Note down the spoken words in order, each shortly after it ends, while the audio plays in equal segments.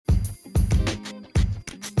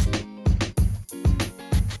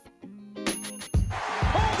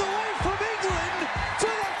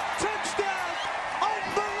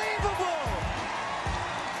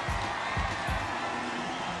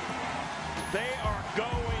They are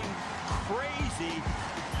going crazy.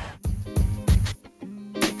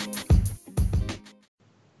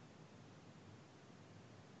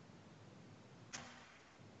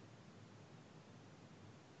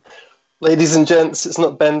 Ladies and gents, it's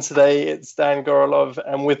not Ben today, it's Dan Gorolov,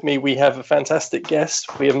 and with me we have a fantastic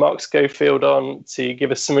guest. We have Mark Schofield on to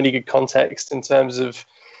give us some really good context in terms of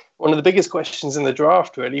one of the biggest questions in the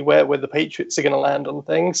draft, really, where the Patriots are going to land on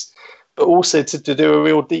things, but also to do a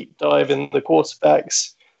real deep dive in the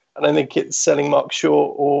quarterbacks. I don't think it's selling Mark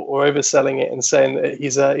short or overselling it and saying that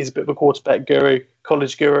he's a bit of a quarterback guru,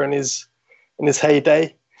 college guru in his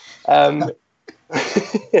heyday. I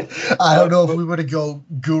don't know if we were to go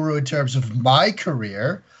guru in terms of my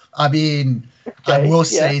career. I mean, okay, I will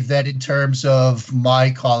say that in terms of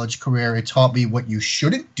my college career, it taught me what you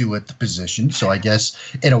shouldn't do at the position. So I guess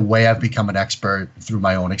in a way I've become an expert through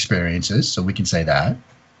my own experiences. So we can say that.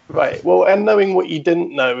 Right. Well, and knowing what you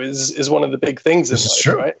didn't know is one of the big things in life,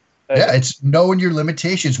 true. Right? Yeah, it's knowing your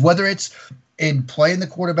limitations, whether it's in playing the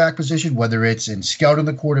quarterback position, whether it's in scouting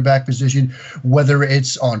the quarterback position, whether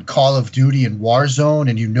it's on Call of Duty and Warzone,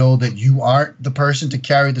 and you know that you aren't the person to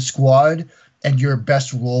carry the squad and your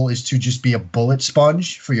best role is to just be a bullet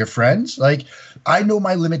sponge for your friends. Like, I know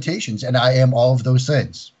my limitations and I am all of those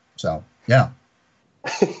things. So, yeah.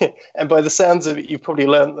 And by the sounds of it, you've probably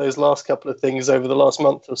learned those last couple of things over the last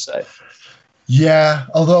month or so. Yeah,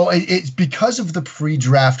 although it's because of the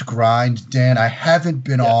pre-draft grind, Dan, I haven't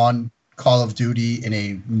been on Call of Duty in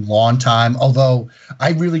a long time, although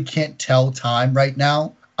I really can't tell time right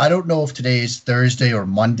now. I don't know if today is Thursday or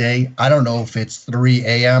Monday. I don't know if it's 3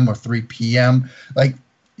 a.m. or 3 p.m. Like,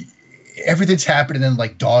 everything's happening in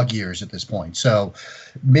like dog years at this point. So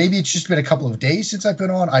maybe it's just been a couple of days since I've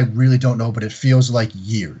been on. I really don't know, but it feels like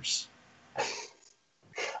years.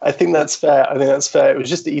 I think that's fair. It was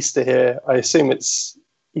just Easter here. I assume it's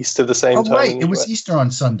Easter the same time. Oh, right. It was Easter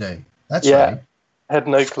on Sunday. That's right. I had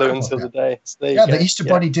no clue until the day. So the Easter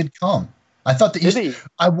Bunny did come. I thought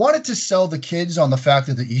I wanted to sell the kids on the fact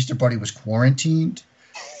that the Easter Bunny was quarantined,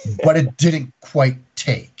 but it didn't quite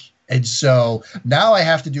take. And so now I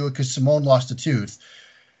have to do it because Simone lost a tooth.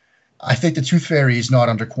 I think the Tooth Fairy is not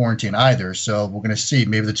under quarantine either. So we're going to see.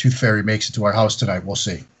 Maybe the Tooth Fairy makes it to our house tonight. We'll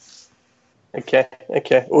see. Okay.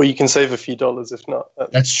 Or you can save a few dollars if not.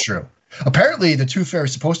 That's true. Apparently, the Tooth Fairy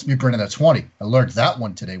is supposed to be bringing a 20. I learned that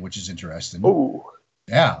one today, which is interesting. Ooh.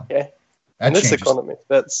 Yeah. Okay. In this economy,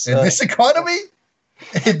 this economy?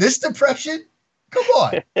 In this depression? Come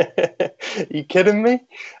on. You kidding me?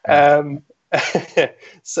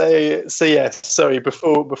 So yeah, sorry,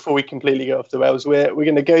 before we completely go off the rails, we're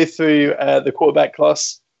going to go through the quarterback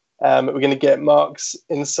class. We're going to get Mark's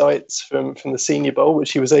insights from the Senior Bowl,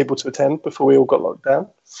 which he was able to attend before we all got locked down.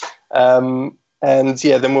 And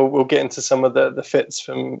yeah, then we'll get into some of the fits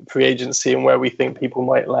from free agency and where we think people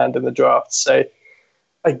might land in the draft. So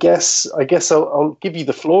I guess I'll give you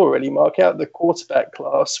the floor, really, Mark. Out of the quarterback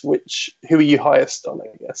class, who are you highest on,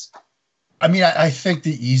 I guess? I mean, I think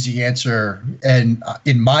the easy answer, and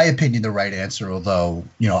in my opinion, the right answer, although,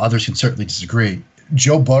 others can certainly disagree,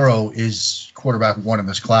 Joe Burrow is quarterback one in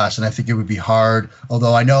this class, and I think it would be hard,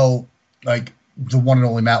 although I know, like, the one and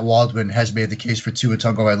only Matt Waldman has made the case for Tua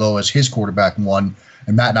Tagovailoa as his quarterback one,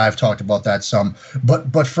 and Matt and I have talked about that some.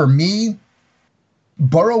 But for me,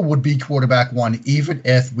 Burrow would be quarterback one even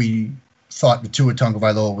if we thought that Tua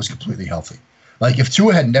Tagovailoa was completely healthy. Like, if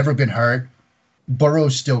Tua had never been hurt,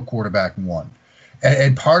 Burrow's still quarterback one.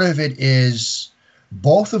 And part of it is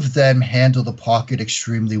both of them handle the pocket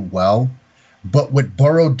extremely well, but what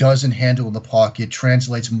Burrow doesn't handle in the pocket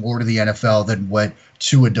translates more to the NFL than what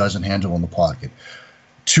Tua doesn't handle in the pocket.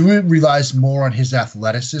 Tua relies more on his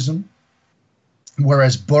athleticism,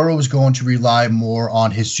 whereas Burrow is going to rely more on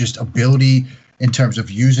his just ability in terms of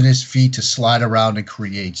using his feet to slide around and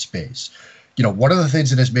create space. One of the things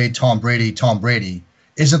that has made Tom Brady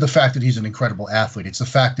isn't the fact that he's an incredible athlete. It's the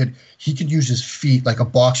fact that he can use his feet like a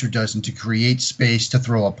boxer does and to create space to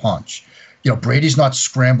throw a punch. Brady's not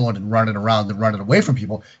scrambling and running around and running away from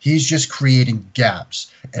people. He's just creating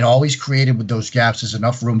gaps. And all he's creating with those gaps is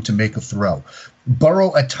enough room to make a throw.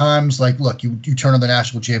 Burrow at times, like, look, you turn on the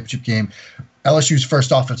national championship game, LSU's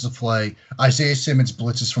first offensive play, Isaiah Simmons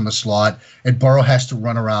blitzes from the slot, and Burrow has to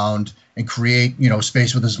run around and create,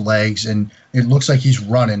 space with his legs. And it looks like he's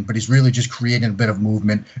running, but he's really just creating a bit of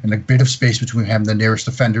movement and a bit of space between him and the nearest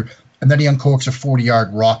defender. And then he uncorks a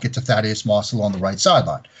 40-yard rocket to Thaddeus Moss along the right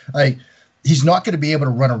sideline. He's not going to be able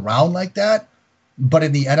to run around like that. But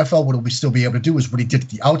in the NFL, what he'll still be able to do is what he did at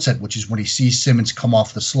the outset, which is when he sees Simmons come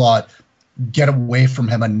off the slot, get away from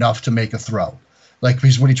him enough to make a throw. Like,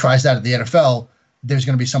 because when he tries that at the NFL, there's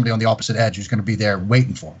going to be somebody on the opposite edge who's going to be there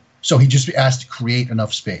waiting for him. So he just asked to create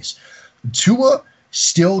enough space. Tua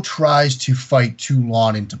still tries to fight too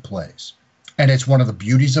long into plays. And it's one of the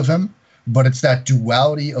beauties of him, but it's that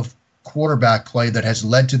duality of quarterback play that has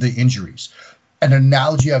led to the injuries. An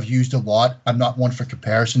analogy I've used a lot, I'm not one for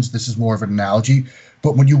comparisons, this is more of an analogy,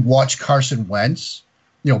 but when you watch Carson Wentz,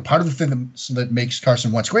 part of the thing that makes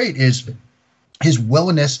Carson Wentz great is his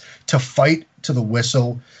willingness to fight to the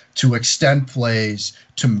whistle, to extend plays,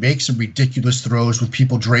 to make some ridiculous throws with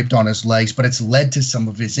people draped on his legs, but it's led to some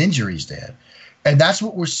of his injuries, Dan. And that's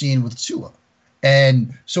what we're seeing with Tua.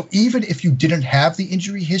 And so even if you didn't have the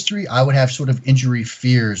injury history, I would have sort of injury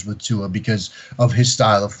fears with Tua because of his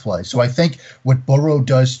style of play. So I think what Burrow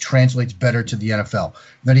does translates better to the NFL.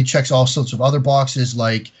 Then he checks all sorts of other boxes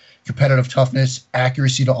like competitive toughness,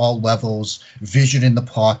 accuracy to all levels, vision in the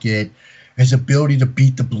pocket, his ability to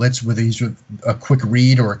beat the blitz with a quick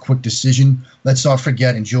read or a quick decision. Let's not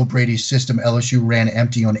forget, in Joe Brady's system, LSU ran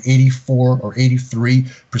empty on 84 or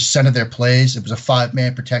 83% of their plays. It was a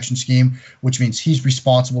 5-man protection scheme, which means he's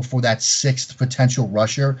responsible for that 6th potential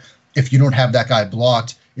rusher. If you don't have that guy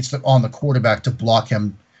blocked, it's on the quarterback to block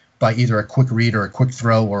him by either a quick read or a quick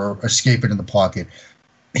throw or escape it in the pocket.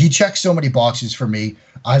 He checks so many boxes for me.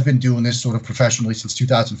 I've been doing this sort of professionally since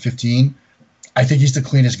 2015. I think he's the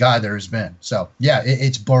cleanest guy there has been. So, yeah,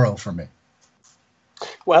 it's Burrow for me.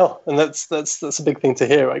 Well, and that's a big thing to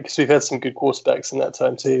hear, right? Because we've had some good quarterbacks in that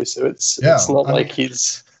time too. So it's not like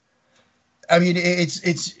he's. I mean,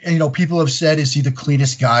 it's people have said, is he the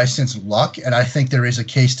cleanest guy since Luck? And I think there is a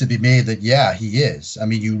case to be made that, yeah, he is. I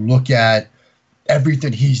mean, you look at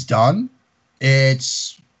everything he's done,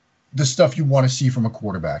 it's the stuff you want to see from a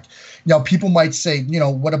quarterback. Now, people might say,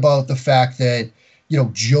 what about the fact that,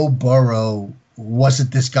 Joe Burrow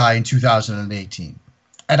wasn't this guy in 2018?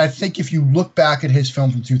 And I think if you look back at his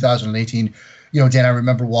film from 2018, Dan, I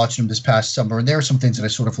remember watching him this past summer, and there are some things that I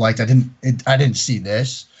sort of liked. I didn't see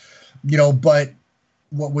this, but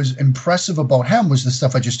what was impressive about him was the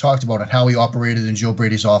stuff I just talked about and how he operated in Joe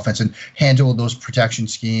Brady's offense and handled those protection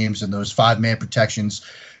schemes and those 5-man protections.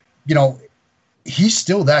 He's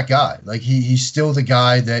still that guy. Like he's still the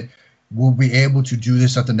guy that will be able to do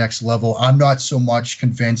this at the next level. I'm not so much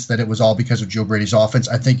convinced that it was all because of Joe Brady's offense.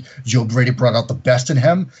 I think Joe Brady brought out the best in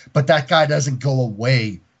him, but that guy doesn't go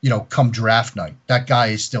away, come draft night. That guy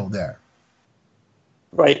is still there.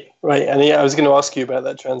 Right. And I was going to ask you about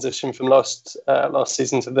that transition from last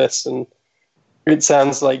season to this, and it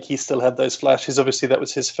sounds like he still had those flashes. Obviously, that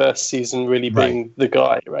was his first season really being the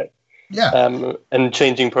guy, right? Yeah. And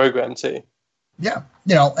changing program too. Yeah.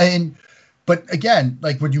 But again,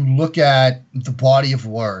 like when you look at the body of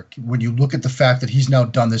work, when you look at the fact that he's now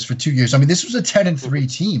done this for 2 years, I mean, this was a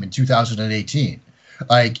 10-3 team in 2018.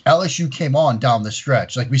 Like LSU came on down the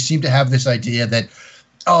stretch. Like we seem to have this idea that,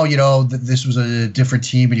 this was a different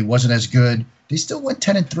team and he wasn't as good. They still went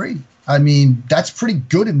 10-3. I mean, that's pretty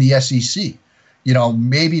good in the SEC.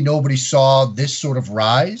 Maybe nobody saw this sort of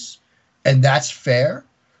rise, and that's fair,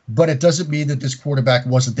 but it doesn't mean that this quarterback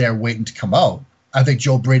wasn't there waiting to come out. I think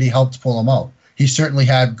Joe Brady helped pull him out. He certainly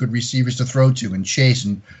had good receivers to throw to, and Chase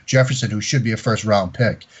and Jefferson, who should be a first-round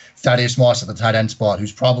pick. Thaddeus Moss at the tight end spot,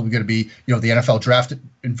 who's probably going to be, the NFL draft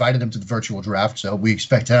invited him to the virtual draft, so we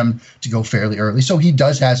expect him to go fairly early. So he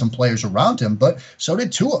does have some players around him, but so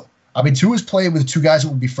did Tua. I mean, Tua's playing with 2 guys that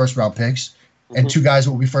will be first-round picks and 2 guys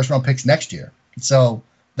that will be first-round picks next year. So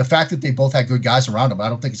the fact that they both had good guys around them, I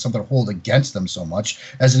don't think it's something to hold against them so much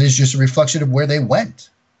as it is just a reflection of where they went.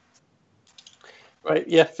 Right,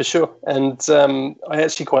 yeah, for sure. And I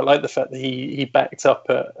actually quite like the fact that he backed up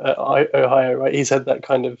at Ohio, right? He's had that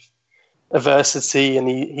kind of adversity, and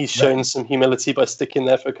he's shown some humility by sticking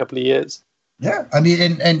there for a couple of years. Yeah, I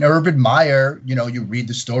mean, and Urban Meyer, you read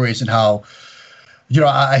the stories and how,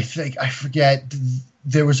 I forget,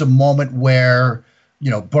 there was a moment where,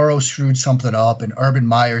 Burrow screwed something up, and Urban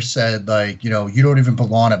Meyer said, you don't even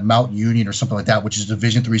belong at Mount Union or something like that, which is a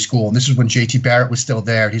Division III school. And this is when J.T. Barrett was still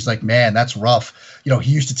there. He's like, man, that's rough.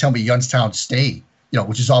 He used to tell me Youngstown State,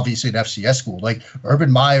 which is obviously an FCS school. Like,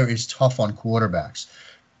 Urban Meyer is tough on quarterbacks.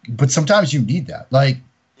 But sometimes you need that.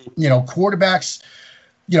 Quarterbacks,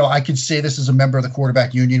 I could say this as a member of the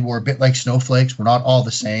quarterback union. We're a bit like snowflakes. We're not all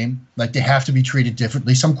the same. Like, they have to be treated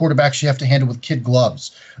differently. Some quarterbacks you have to handle with kid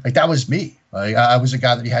gloves. Like, that was me. I was a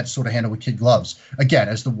guy that you had to sort of handle with kid gloves. Again,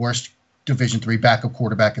 as the worst Division III backup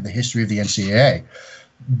quarterback in the history of the NCAA.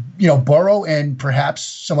 Burrow and perhaps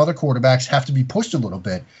some other quarterbacks have to be pushed a little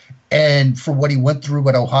bit. And for what he went through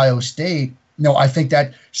at Ohio State, I think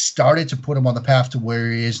that started to put him on the path to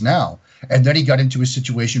where he is now. And then he got into a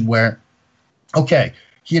situation where, okay,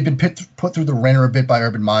 He had been put through the ringer a bit by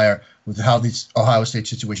Urban Meyer with how this Ohio State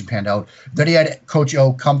situation panned out. Then he had Coach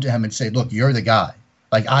O come to him and say, look, you're the guy.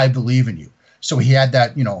 Like, I believe in you. So he had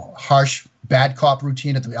that, harsh bad cop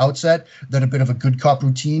routine at the outset, then a bit of a good cop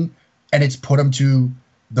routine, and it's put him to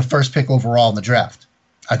the first pick overall in the draft.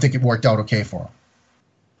 I think it worked out okay for him.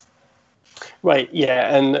 Right,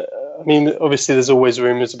 yeah. And obviously there's always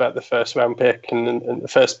rumors about the first round pick and the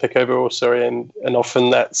first pick overall, and often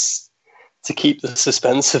that's to keep the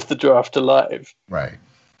suspense of the draft alive. Right.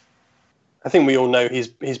 I think we all know he's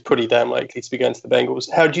pretty damn likely to be going to the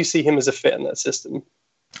Bengals. How do you see him as a fit in that system?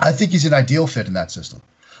 I think he's an ideal fit in that system.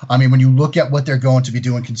 When you look at what they're going to be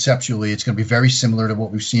doing conceptually, it's going to be very similar to what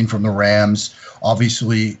we've seen from the Rams.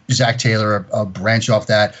 Obviously, Zach Taylor, a branch off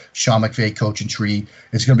that Sean McVay coaching tree.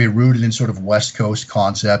 It's going to be rooted in sort of West Coast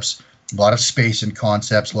concepts, a lot of space and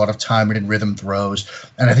concepts, a lot of timing and rhythm throws.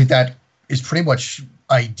 And I think that is pretty much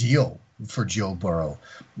ideal for Joe Burrow.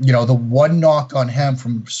 The one knock on him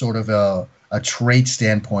from sort of a trait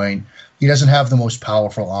standpoint, he doesn't have the most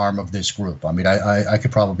powerful arm of this group. I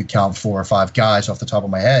could probably count 4 or 5 guys off the top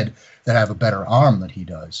of my head that have a better arm than he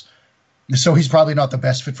does. So he's probably not the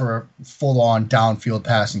best fit for a full-on downfield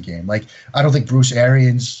passing game. Like, I don't think Bruce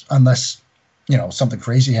Arians, unless, something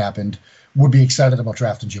crazy happened, would be excited about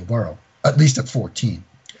drafting Joe Burrow, at least at 14.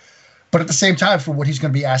 But at the same time, for what he's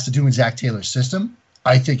going to be asked to do in Zach Taylor's system,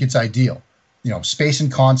 I think it's ideal. Space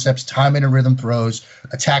and concepts, timing and rhythm throws,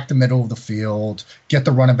 attack the middle of the field, get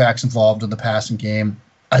the running backs involved in the passing game.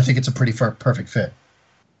 I think it's a pretty perfect fit.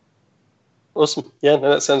 Awesome. Yeah,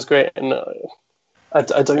 no, that sounds great. And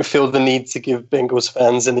I don't feel the need to give Bengals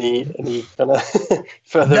fans any kind of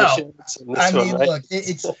further assurance on this one, right? Look,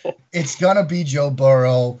 it's going to be Joe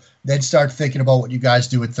Burrow. Then start thinking about what you guys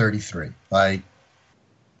do at 33. Like,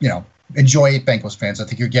 enjoy it, Bengals fans. I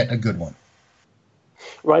think you're getting a good one.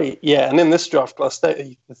 Right, yeah, and in this draft class,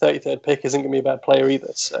 the 33rd pick isn't going to be a bad player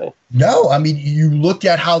either. So no, you look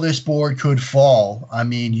at how this board could fall.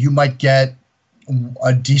 You might get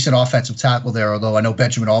a decent offensive tackle there, although I know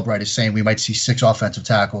Benjamin Albright is saying we might see 6 offensive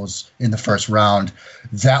tackles in the first round.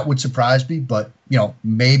 That would surprise me, but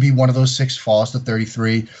maybe one of those 6 falls to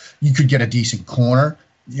 33. You could get a decent corner.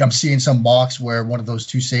 I'm seeing some mocks where one of those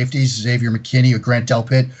 2 safeties, Xavier McKinney or Grant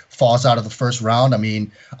Delpit, falls out of the first round.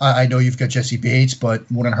 I know you've got Jesse Bates, but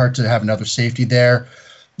wouldn't hurt to have another safety there.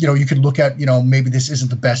 You could look at, maybe this isn't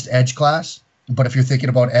the best edge class, but if you're thinking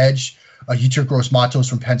about edge, Yetur Gross-Matos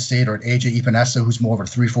from Penn State or AJ Epinesa, who's more of a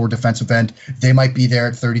 3-4 defensive end, they might be there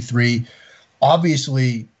at 33.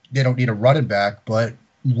 Obviously, they don't need a running back, but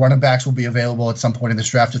running backs will be available at some point in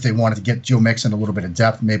this draft if they wanted to get Joe Mixon a little bit of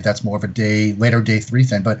depth. Maybe that's more of a later day 3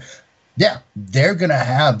 thing. But yeah, they're going to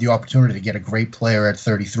have the opportunity to get a great player at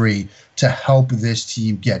 33 to help this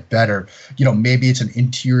team get better. Maybe it's an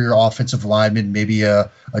interior offensive lineman. Maybe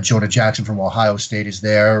a Jonah Jackson from Ohio State is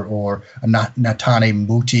there, or a Natane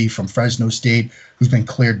Muti from Fresno State, who's been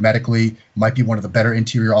cleared medically. Might be one of the better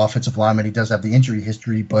interior offensive linemen. He does have the injury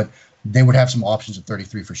history, but they would have some options at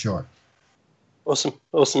 33 for sure. Awesome.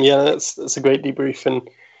 Yeah, that's a great debrief. And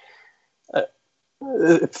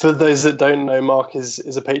for those that don't know, Mark is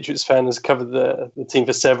a Patriots fan, has covered the team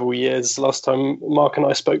for several years. Last time Mark and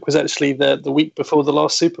I spoke was actually the week before the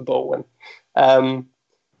last Super Bowl win.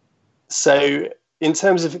 So in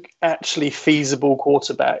terms of actually feasible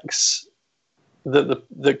quarterbacks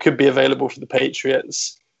that could be available for the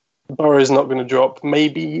Patriots, Burrow's not going to drop.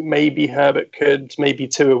 Maybe Herbert could, maybe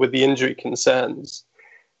Tua with the injury concerns.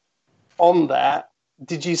 On that,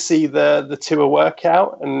 did you see the Tua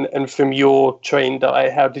workout? And from your trained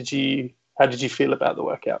eye, how did you feel about the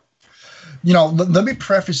workout? Let me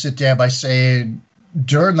preface it, Dan, by saying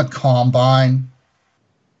during the combine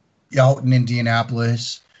out in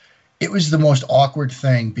Indianapolis, it was the most awkward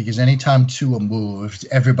thing because anytime Tua moved,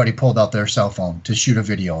 everybody pulled out their cell phone to shoot a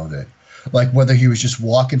video of it. Like whether he was just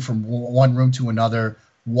walking from one room to another,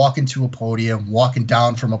 walking to a podium, walking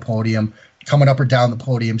down from a podium, coming up or down the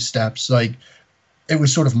podium steps. Like, it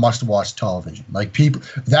was sort of must-watch television. Like, people,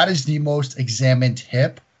 that is the most examined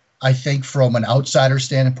hip, I think, from an outsider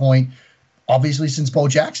standpoint, obviously since Bo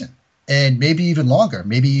Jackson, and maybe even longer,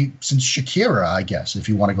 maybe since Shakira, I guess, if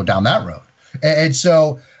you want to go down that road. And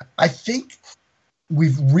so I think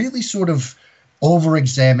we've really sort of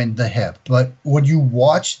over-examined the hip. But when you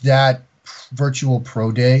watch that virtual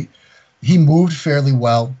pro day, he moved fairly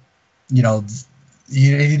well. You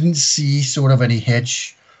didn't see sort of any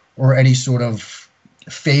hitch or any sort of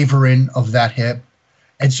favoring of that hip.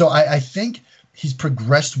 And so I think he's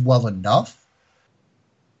progressed well enough.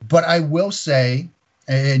 But I will say,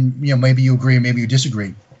 and maybe you agree, maybe you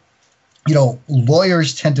disagree,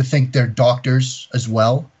 lawyers tend to think they're doctors as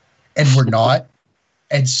well, and we're not.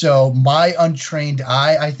 And so my untrained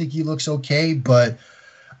eye, I think he looks okay, but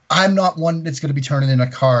I'm not one that's going to be turning in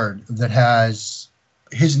a card that has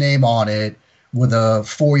his name on it with a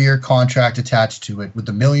 4-year contract attached to it, with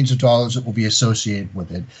the millions of dollars that will be associated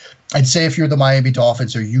with it. I'd say if you're the Miami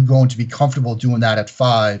Dolphins, are you going to be comfortable doing that at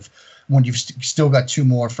 5 when you've still got 2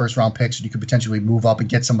 more first-round picks and you could potentially move up and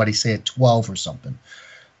get somebody, say, at 12 or something?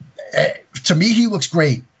 To me, he looks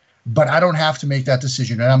great, but I don't have to make that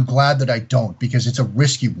decision, and I'm glad that I don't, because it's a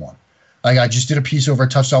risky one. Like, I just did a piece over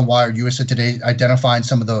at Touchdown Wire, USA Today, identifying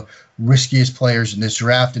some of the riskiest players in this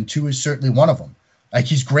draft, and Tua is certainly one of them. Like,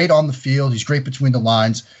 he's great on the field, he's great between the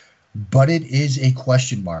lines, but it is a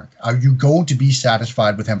question mark. Are you going to be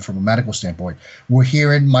satisfied with him from a medical standpoint? We're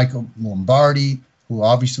hearing Michael Lombardi, who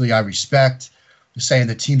obviously I respect, saying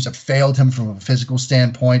that teams have failed him from a physical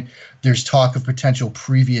standpoint. There's talk of potential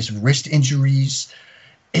previous wrist injuries.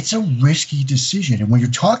 It's a risky decision. And when you're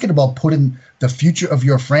talking about putting the future of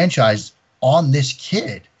your franchise on this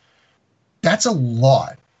kid, that's a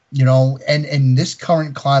lot, and in this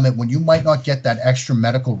current climate, when you might not get that extra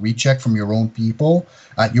medical recheck from your own people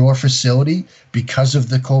at your facility because of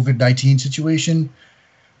the COVID-19 situation,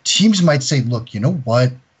 teams might say, look, you know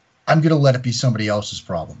what? I'm going to let it be somebody else's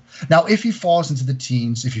problem. Now, if he falls into the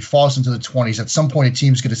teens, if he falls into the 20s, at some point a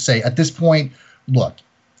team's going to say, at this point, look,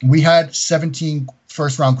 we had 17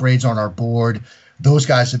 first-round grades on our board. Those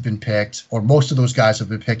guys have been picked, or most of those guys have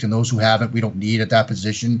been picked, and those who haven't, we don't need at that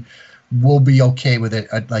position. We'll be okay with it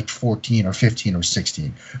at like 14 or 15 or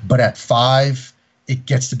 16. But at 5, it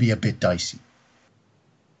gets to be a bit dicey.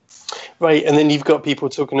 Right, and then you've got people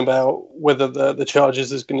talking about whether the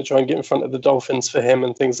Chargers is going to try and get in front of the Dolphins for him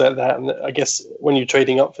and things like that. And I guess when you're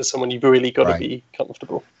trading up for someone, you've really got to be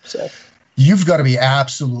comfortable. So you've got to be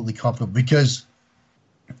absolutely comfortable because,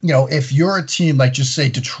 if you're a team like, just say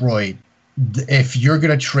Detroit, if you're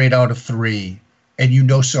going to trade out of 3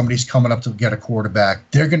 and somebody's coming up to get a quarterback,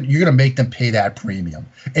 you're going to make them pay that premium.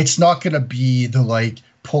 It's not going to be the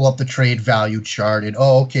pull up the trade value chart and,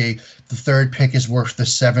 okay, the 3rd pick is worth the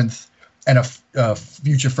 7th and a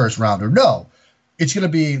future first rounder. No, it's going to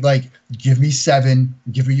be give me 7,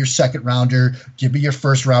 give me your 2nd rounder, give me your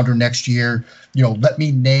 1st rounder next year. Let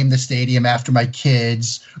me name the stadium after my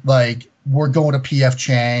kids. We're going to PF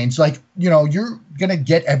Chang's. You're going to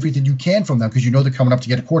get everything you can from them because they're coming up to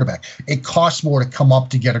get a quarterback. It costs more to come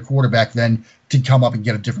up to get a quarterback than to come up and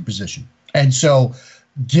get a different position. And so,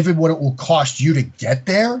 given what it will cost you to get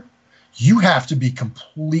there, you have to be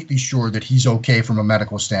completely sure that he's okay from a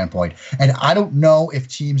medical standpoint. And I don't know if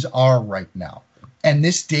teams are right now. And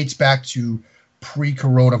this dates back to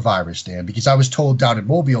pre-coronavirus, Dan, because I was told down in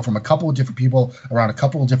Mobile from a couple of different people around a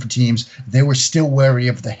couple of different teams, they were still wary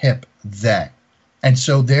of the hip then. And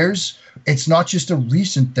so it's not just a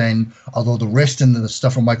recent thing, although the wrist and the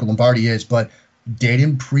stuff from Michael Lombardi is, but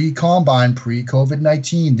dating pre-combine,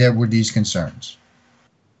 pre-COVID-19, there were these concerns.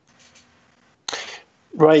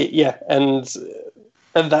 Right, yeah. And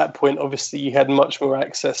at that point, obviously, you had much more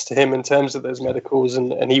access to him in terms of those medicals,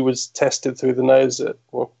 and he was tested through the nose,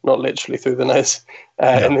 not literally through the nose,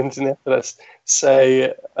 and Indianapolis.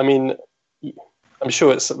 So, I mean, I'm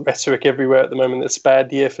sure it's rhetoric everywhere at the moment. It's a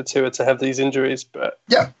bad year for Tua to have these injuries, but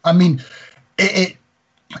yeah, I mean,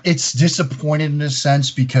 it's disappointing in a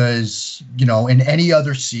sense because in any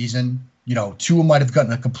other season, Tua might have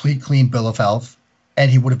gotten a complete clean bill of health,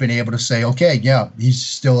 and he would have been able to say, okay, yeah, he's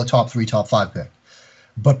still a top 3, top 5 pick.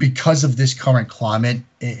 But because of this current climate,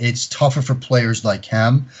 it's tougher for players like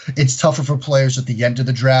him. It's tougher for players at the end of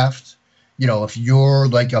the draft. If you're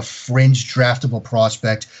a fringe draftable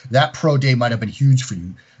prospect, that pro day might have been huge for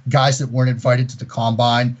you. Guys that weren't invited to the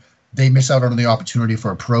combine, they miss out on the opportunity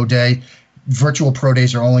for a pro day. Virtual pro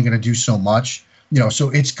days are only going to do so much. So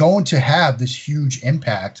it's going to have this huge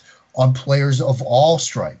impact on players of all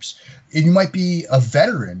stripes. And you might be a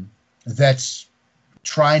veteran that's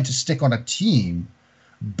trying to stick on a team,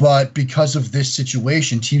 but because of this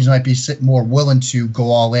situation, teams might be more willing to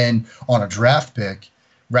go all in on a draft pick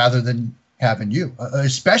rather than having you,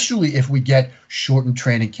 especially if we get shortened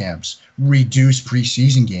training camps, reduced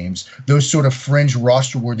preseason games, those sort of fringe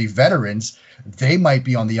roster-worthy veterans, they might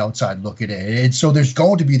be on the outside looking at it. And so there's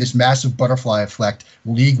going to be this massive butterfly effect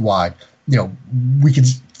league-wide. We can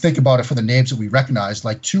think about it for the names that we recognize,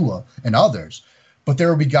 like Tua and others. But there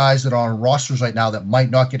will be guys that are on rosters right now that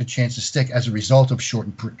might not get a chance to stick as a result of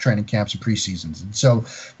shortened training camps and preseasons. And so,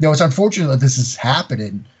 it's unfortunate that this is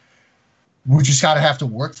happening. We just got to have to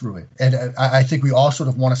work through it. And I think we all sort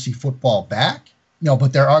of want to see football back,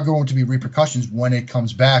 but there are going to be repercussions when it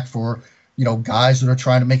comes back for, guys that are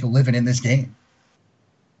trying to make a living in this game.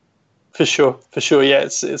 For sure. Yeah,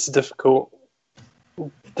 it's difficult.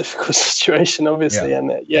 difficult situation, obviously, Yeah.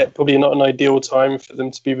 and probably not an ideal time for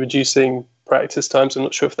them to be reducing practice times. I'm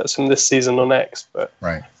not sure if that's from this season or next, but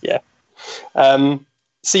Right. yeah.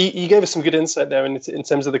 So you gave us some good insight there in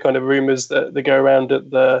terms of the kind of rumors that go around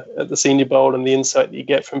at the Senior Bowl and the insight that you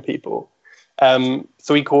get from people.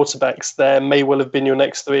 Three quarterbacks there may well have been your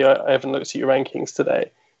next three. I haven't looked at your rankings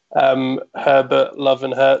today. Herbert, Love,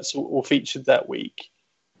 and Hurts all featured that week.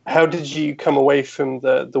 How did you come away from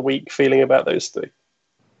the week feeling about those three?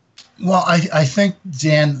 Well, I think,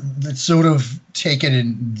 Dan, let's sort of take it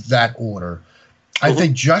in that order. I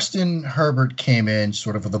think Justin Herbert came in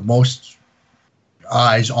sort of with the most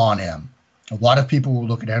eyes on him. A lot of people were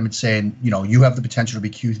looking at him and saying, you have the potential to be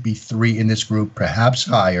QB3 in this group, perhaps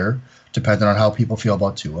higher, depending on how people feel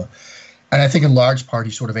about Tua. And I think in large part,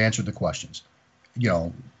 he sort of answered the questions.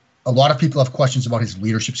 A lot of people have questions about his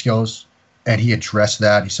leadership skills, and he addressed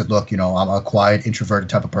that. He said, look, I'm a quiet, introverted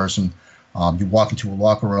type of person. You walk into a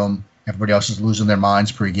locker room, everybody else is losing their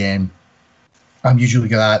minds pregame. I'm usually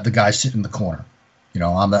the guy sitting in the corner.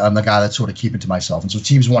 I'm the guy that's sort of keeping to myself. And so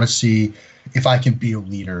teams want to see if I can be a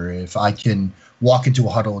leader, if I can walk into a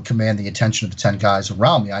huddle and command the attention of the 10 guys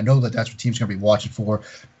around me. I know that that's what teams are going to be watching for.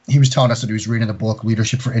 He was telling us that he was reading the book,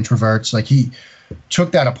 Leadership for Introverts. Like, he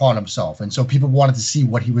took that upon himself. And so people wanted to see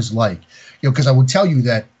what he was like. Because I would tell you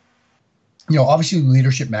that, obviously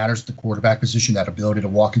leadership matters at the quarterback position, that ability to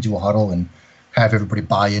walk into a huddle and have everybody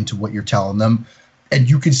buy into what you're telling them. And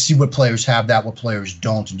you can see what players have that, what players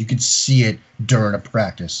don't. And you can see it during a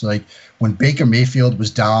practice. Like, when Baker Mayfield was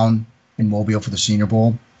down in Mobile for the Senior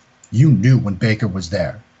Bowl, you knew when Baker was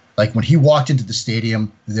there. Like, when he walked into the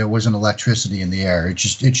stadium, there was an electricity in the air. It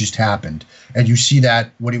just happened. And you see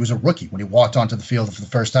that when he was a rookie, when he walked onto the field for the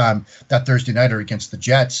first time that Thursday nighter against the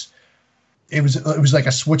Jets. It was like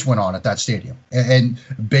a switch went on at that stadium. And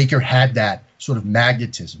Baker had that sort of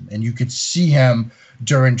magnetism. And you could see him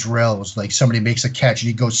during drills, like somebody makes a catch and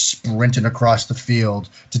he goes sprinting across the field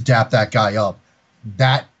to dap that guy up.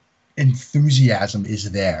 That enthusiasm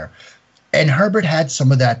is there. And Herbert had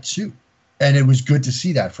some of that too. And it was good to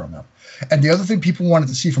see that from him. And the other thing people wanted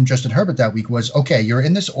to see from Justin Herbert that week was, okay, you're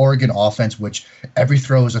in this Oregon offense, which every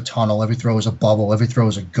throw is a tunnel, every throw is a bubble, every throw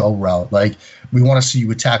is a go route. Like, we want to see you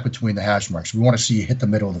attack between the hash marks. We want to see you hit the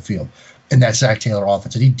middle of the field in that Zach Taylor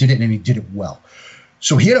offense. And he did it, and he did it well.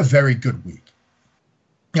 So he had a very good week.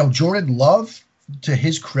 Jordan Love, to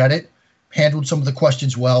his credit, handled some of the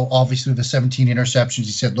questions well. Obviously, the 17 interceptions,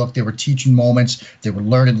 he said, look, they were teaching moments. They were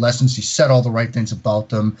learning lessons. He said all the right things about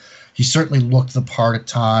them. He certainly looked the part at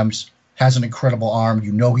times, has an incredible arm.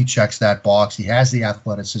 He checks that box. He has the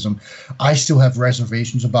athleticism. I still have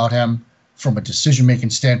reservations about him from a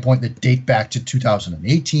decision-making standpoint that date back to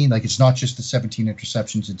 2018. Like, it's not just the 17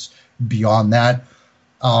 interceptions. It's beyond that.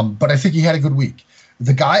 But I think he had a good week.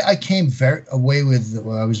 The guy I came away with,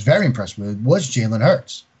 I was very impressed with, was Jalen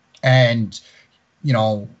Hurts. And,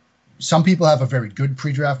 some people have a very good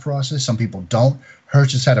pre-draft process. Some people don't.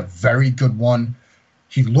 Hurts has had a very good one.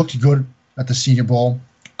 He looked good at the Senior Bowl.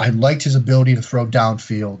 I liked his ability to throw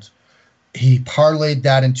downfield. He parlayed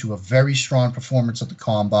that into a very strong performance at the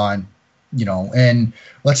Combine. And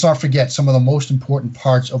let's not forget, some of the most important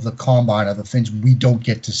parts of the Combine are the things we don't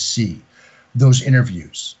get to see. Those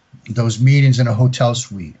interviews, those meetings in a hotel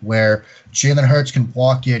suite where Jalen Hurts can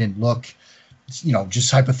walk in and look,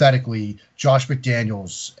 just hypothetically, Josh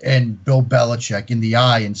McDaniels and Bill Belichick in the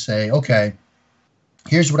eye and say, okay,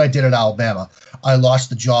 here's what I did at Alabama. I lost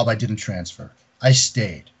the job. I didn't transfer. I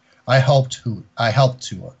stayed. I helped Tua.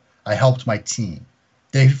 I helped my team.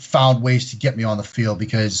 They found ways to get me on the field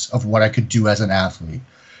because of what I could do as an athlete.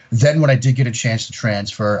 Then when I did get a chance to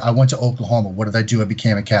transfer, I went to Oklahoma. What did I do? I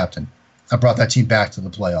became a captain. I brought that team back to the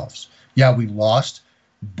playoffs. Yeah, we lost,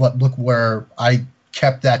 but look where I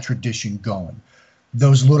kept that tradition going.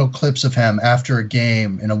 Those little clips of him after a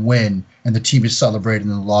game and a win, and the team is celebrating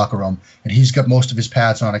in the locker room, and he's got most of his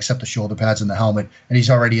pads on except the shoulder pads and the helmet, and he's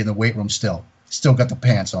already in the weight room still got the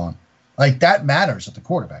pants on. Like, that matters at the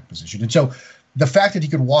quarterback position. And so the fact that he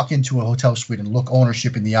could walk into a hotel suite and look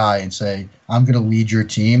ownership in the eye and say, I'm going to lead your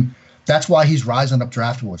team, that's why he's rising up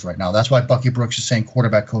draft boards right now. That's why Bucky Brooks is saying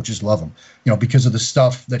quarterback coaches love him, because of the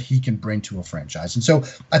stuff that he can bring to a franchise. And so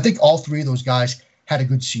I think all three of those guys had a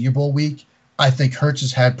good Senior Bowl week. I think Hurts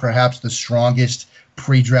has had perhaps the strongest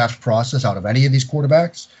pre-draft process out of any of these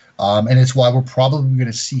quarterbacks. And it's why we're probably going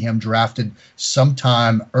to see him drafted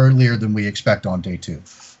sometime earlier than we expect on day 2.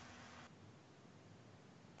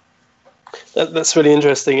 That's really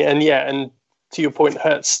interesting. And to your point,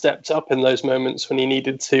 Hurts stepped up in those moments when he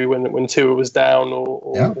needed to, when Tua was down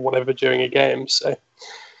or whatever during a game. So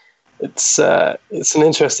it's an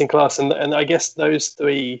interesting class. And I guess those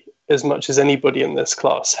three as much as anybody in this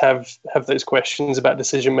class, have those questions about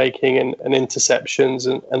decision making and interceptions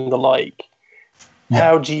and the like. Yeah.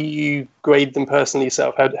 How do you grade them personally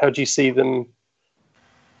yourself? How do you see them?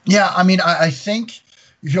 Yeah, I mean, I think,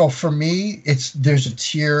 for me, there's a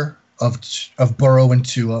tier of Burrow and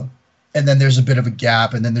Tua, and then there's a bit of a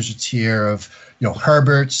gap, and then there's a tier of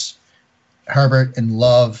Herbert and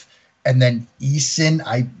Love, and then Eason.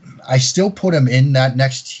 I still put him in that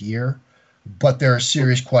next tier, but there are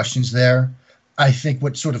serious questions there. I think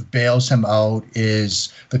what sort of bails him out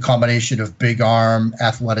is the combination of big arm,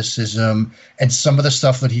 athleticism, and some of the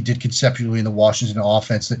stuff that he did conceptually in the Washington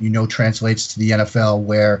offense that translates to the NFL,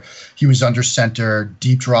 where he was under center,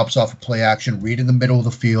 deep drops off of play action, read in the middle of the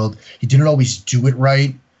field. He didn't always do it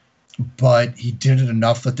right, but he did it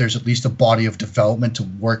enough that there's at least a body of development to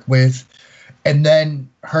work with. And then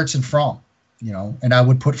Hurts and Fromm, and I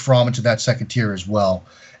would put Fromm into that second tier as well.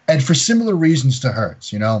 And for similar reasons to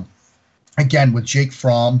Hurts, Again, with Jake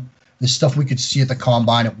Fromm, the stuff we could see at the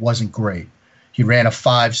combine, it wasn't great. He ran a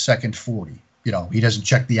 5-second 40. He doesn't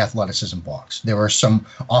check the athleticism box. There were some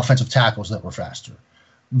offensive tackles that were faster.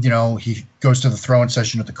 He goes to the throwing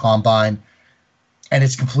session at the combine, and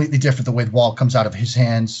it's completely different the way the ball comes out of his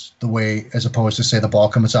hands, as opposed to, say, the ball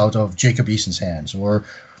comes out of Jacob Eason's hands or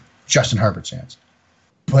Justin Herbert's hands.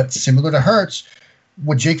 But similar to Hurts,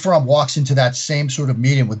 when Jake Fromm walks into that same sort of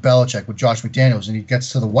meeting with Belichick, with Josh McDaniels, and he gets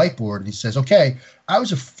to the whiteboard and he says, okay, I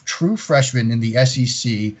was a true freshman in the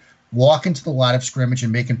SEC, walking to the line of scrimmage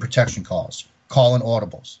and making protection calls, calling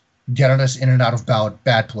audibles, getting us in and out of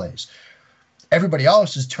bad plays. Everybody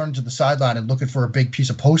else is turning to the sideline and looking for a big piece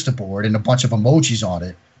of poster board and a bunch of emojis on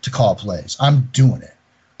it to call plays. I'm doing it.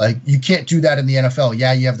 Like, you can't do that in the NFL.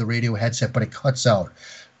 Yeah, you have the radio headset, but it cuts out.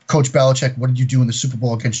 Coach Belichick, what did you do in the Super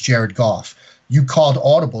Bowl against Jared Goff? You called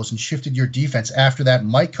audibles and shifted your defense after that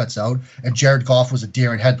mic cuts out, and Jared Goff was a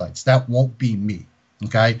deer in headlights. That won't be me,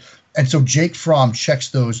 okay? And so Jake Fromm checks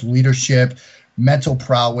those leadership, mental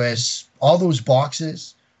prowess, all those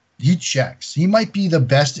boxes. He checks. He might be the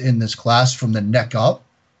best in this class from the neck up.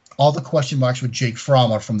 All the question marks with Jake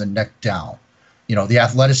Fromm are from the neck down. The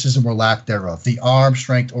athleticism or lack thereof, the arm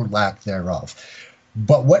strength or lack thereof.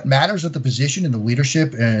 But what matters at the position and the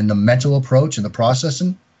leadership and the mental approach and the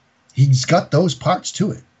processing, he's got those parts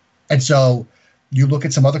to it. And so you look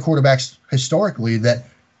at some other quarterbacks historically that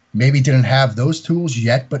maybe didn't have those tools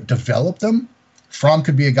yet, but developed them. Fromm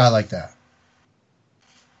could be a guy like that.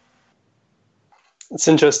 It's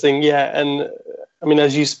interesting. Yeah. And I mean,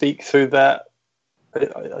 as you speak through that,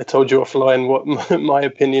 I told you offline what my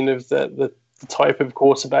opinion of the type of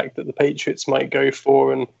quarterback that the Patriots might go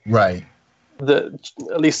for. And right.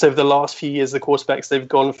 At least over the last few years, the quarterbacks they've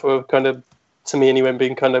gone for kind of, to me anyway,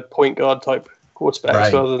 being kind of point guard type quarterbacks,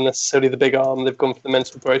 right, rather than necessarily the big arm. They've gone for the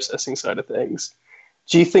mental processing side of things.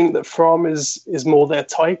 Do you think that Fromm is more their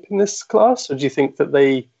type in this class, or do you think that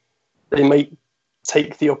they might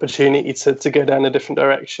take the opportunity to go down a different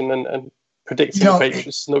direction and predicting the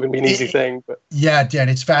Patriots is not going to be an easy thing? But yeah, Dan,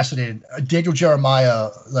 it's fascinating. Daniel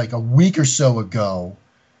Jeremiah, like a week or so ago,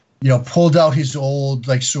 pulled out his old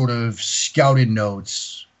sort of scouted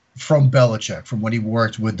notes from Belichick, from when he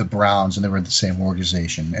worked with the Browns and they were in the same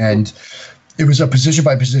organization. And it was a position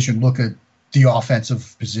by position look at the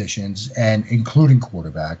offensive positions and including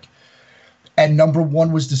quarterback. And number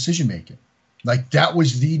one was decision making. That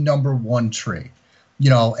was the number one trait,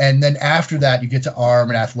 and then after that you get to arm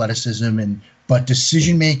and athleticism, but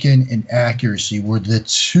decision making and accuracy were the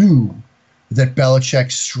two that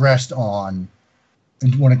Belichick stressed on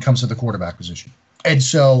when it comes to the quarterback position. And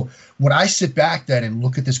so when I sit back then and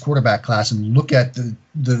look at this quarterback class and look at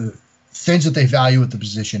the things that they value at the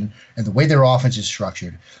position and the way their offense is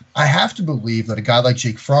structured, I have to believe that a guy like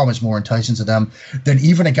Jake Fromm is more enticing to them than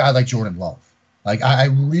even a guy like Jordan Love. I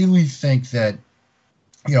really think that,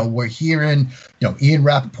 we're hearing, Ian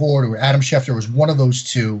Rappaport or Adam Schefter was one of those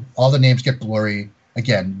two. All the names get blurry.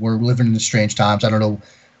 Again, we're living in the strange times. I don't know,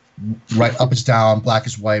 right up is down, black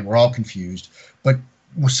is white. We're all confused. But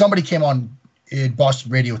somebody came on in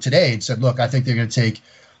Boston radio today and said, look, I think they're going to take,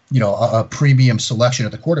 a premium selection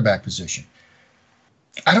at the quarterback position.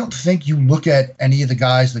 I don't think you look at any of the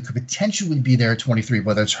guys that could potentially be there at 23,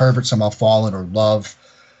 whether it's Herbert somehow fallen or Love,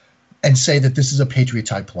 and say that this is a Patriot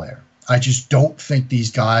type player. I just don't think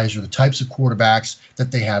these guys are the types of quarterbacks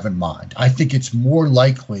that they have in mind. I think it's more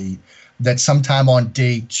likely that sometime on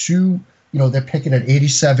day two, they're picking at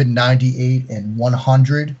 87, 98, and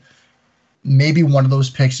 100. Maybe one of those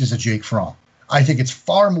picks is a Jake Fromm. I think it's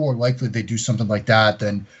far more likely they do something like that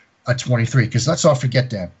than a 23. Because let's not forget,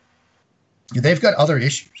 Dan, they've got other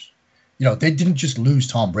issues. They didn't just lose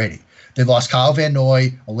Tom Brady. They lost Kyle Van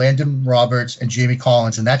Noy, Landon Roberts, and Jamie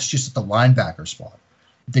Collins, and that's just at the linebacker spot.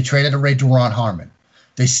 They traded away Duron Harmon.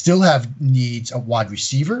 They still have needs at wide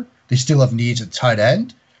receiver. They still have needs at tight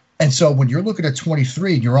end. And so when you're looking at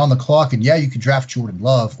 23 and you're on the clock, and you could draft Jordan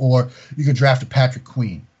Love, or you could draft a Patrick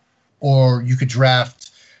Queen, or you could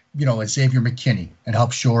draft, a Xavier McKinney and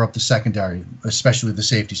help shore up the secondary, especially the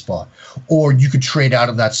safety spot. Or you could trade out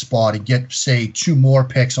of that spot and get, say, 2 more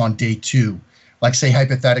picks on day 2. Like, say,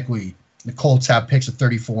 hypothetically, the Colts have picks at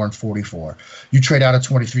 34 and 44. You trade out of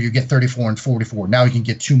 23, you get 34 and 44. Now you can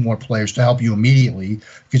get 2 more players to help you immediately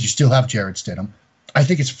because you still have Jarrett Stidham. I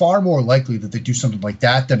think it's far more likely that they do something like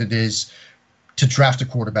that than it is to draft a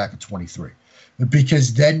quarterback at 23.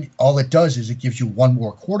 Because then all it does is it gives you one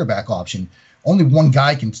more quarterback option. Only one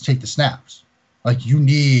guy can take the snaps. Like, you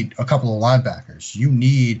need a couple of linebackers. You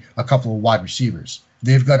need a couple of wide receivers.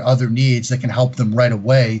 They've got other needs that can help them right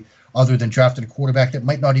away other than drafting a quarterback that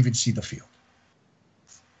might not even see the field.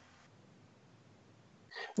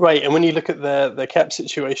 Right, and when you look at the cap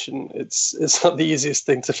situation, it's not the easiest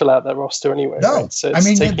thing to fill out that roster anyway. No, right? So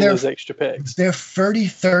it's taking those extra picks. They're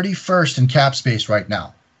 31st in cap space right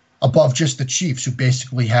now, above just the Chiefs, who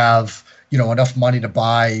basically have enough money to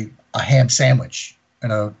buy a ham sandwich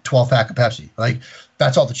and a 12-pack of Pepsi. Like,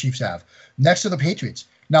 that's all the Chiefs have. Next to the Patriots.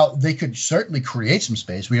 Now, they could certainly create some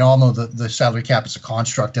space. We all know that the salary cap is a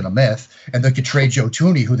construct and a myth, and they could trade Joe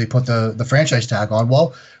Thuney, who they put the franchise tag on.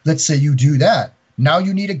 Well, let's say you do that. Now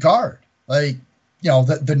you need a guard. Like,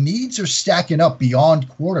 the needs are stacking up beyond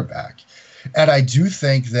quarterback. And I do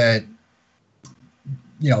think that,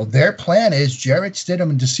 their plan is Jarrett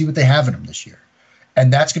Stidham and to see what they have in him this year.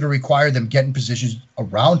 And that's going to require them getting positions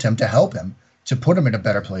around him to help him, to put him in a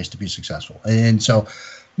better place to be successful. And so,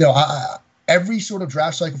 every sort of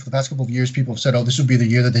draft cycle for the past couple of years, people have said, this would be the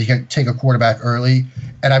year that they can take a quarterback early.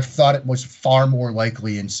 And I've thought it was far more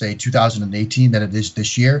likely in, say, 2018 than it is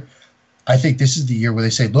this year. I think this is the year where they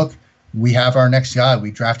say, look, we have our next guy.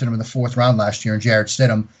 We drafted him in the 4th round last year in Jarrett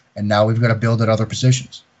Stidham, and now we've got to build at other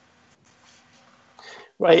positions.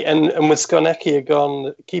 Right, and with Skarnecki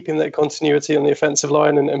gone, keeping that continuity on the offensive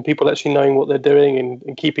line and people actually knowing what they're doing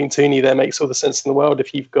and keeping Thuney there makes all the sense in the world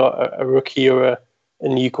if you've got a rookie or a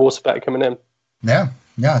new quarterback coming in. Yeah,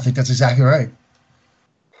 I think that's exactly right.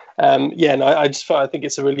 I think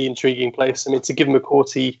it's a really intriguing place. I mean, to give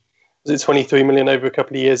McCourty, was it $23 million over a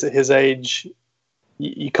couple of years at his age?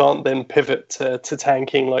 You can't then pivot to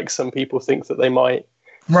tanking like some people think that they might.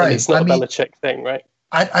 Right, and it's not a Belichick thing, right?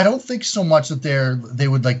 I don't think so much that they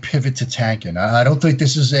would like pivot to tanking. I don't think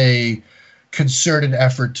this is a concerted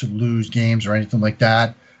effort to lose games or anything like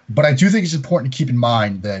that. But I do think it's important to keep in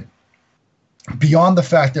mind that beyond the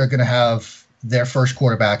fact they're going to have their first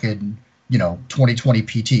quarterback in 2020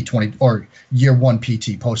 PT or year 1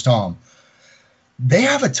 PT post Tom, they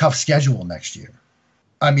have a tough schedule next year.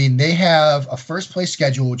 I mean, they have a first place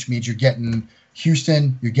schedule, which means you're getting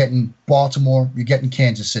Houston, you're getting Baltimore, you're getting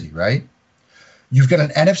Kansas City, right? You've got an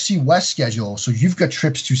NFC West schedule, so you've got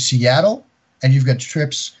trips to Seattle, and you've got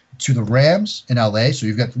trips to the Rams in LA, so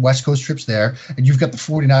you've got West Coast trips there, and you've got the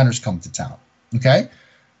 49ers coming to town, okay?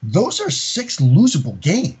 Those are 6 losable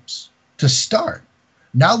games to start.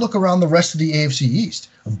 Now look around the rest of the AFC East.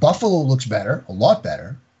 Buffalo looks better, a lot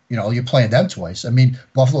better. You're playing them twice. I mean,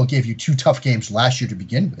 Buffalo gave you 2 tough games last year to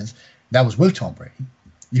begin with. That was with Tom Brady.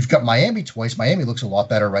 You've got Miami twice. Miami looks a lot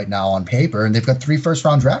better right now on paper, and they've got 3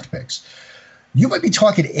 first-round draft picks. You might be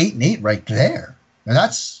talking 8-8 right there. And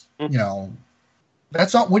that's,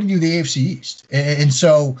 that's not winning you the AFC East. And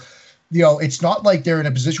so, it's not like they're in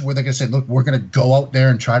a position where they're going to say, look, we're going to go out there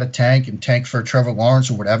and try to tank for Trevor Lawrence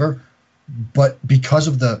or whatever. But because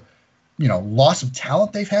of the, loss of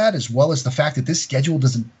talent they've had, as well as the fact that this schedule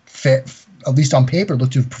doesn't fit, at least on paper,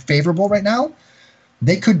 look too favorable right now,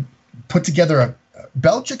 they could put together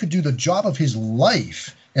Belichick could do the job of his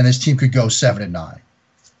life, and his team could go 7-9.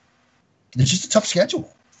 It's just a tough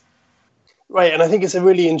schedule. Right, and I think it's a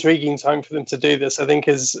really intriguing time for them to do this. I think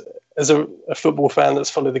as a football fan that's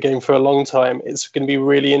followed the game for a long time, it's going to be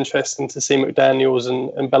really interesting to see McDaniels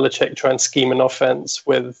and Belichick try and scheme an offense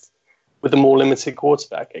with a more limited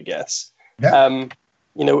quarterback, I guess. Yeah.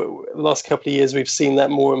 The last couple of years, we've seen that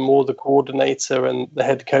more and more, the coordinator and the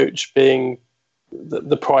head coach being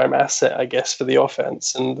the prime asset, I guess, for the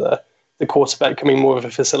offense, and the quarterback becoming more of a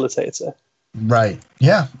facilitator. Right.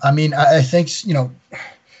 Yeah. I mean, I think,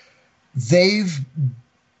 they've,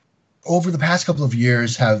 over the past couple of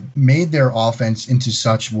years, have made their offense into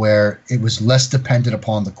such where it was less dependent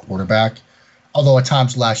upon the quarterback. Although at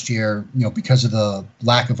times last year, because of the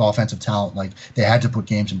lack of offensive talent, like they had to put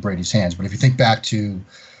games in Brady's hands. But if you think back to,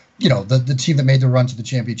 the team that made the run to the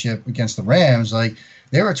championship against the Rams, like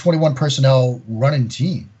they were a 21 personnel running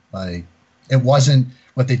team. Like it wasn't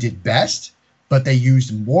what they did best, but they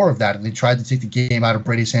used more of that and they tried to take the game out of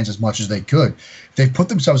Brady's hands as much as they could. They've put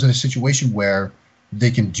themselves in a situation where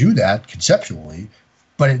they can do that conceptually,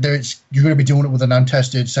 but you're going to be doing it with an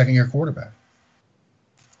untested second-year quarterback.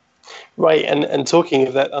 Right, and talking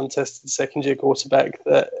of that untested second-year quarterback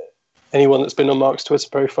that anyone that's been on Mark's Twitter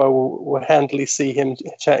profile will handily see him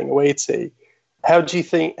chatting away to. How do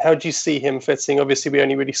you see him fitting? Obviously, we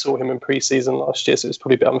only really saw him in preseason last year, so it's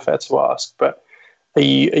probably a bit unfair to ask. But are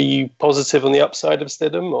you positive on the upside of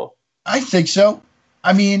Stidham? Or I think so.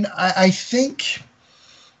 I mean, I think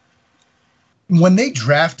when they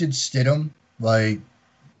drafted Stidham, like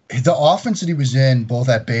the offense that he was in, both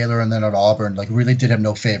at Baylor and then at Auburn, like really did him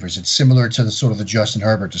no favors. It's similar to the sort of the Justin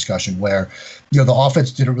Herbert discussion where, the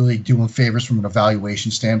offense didn't really do him favors from an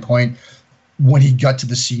evaluation standpoint. When he got to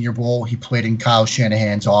the Senior Bowl, he played in Kyle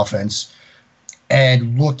Shanahan's offense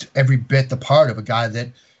and looked every bit the part of a guy that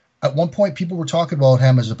at one point people were talking about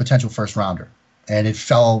him as a potential first rounder, and it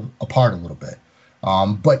fell apart a little bit.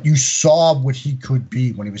 But you saw what he could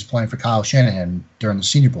be when he was playing for Kyle Shanahan during the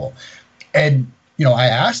Senior Bowl. And I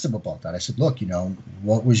asked him about that. I said, look,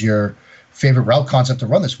 what was your favorite route concept to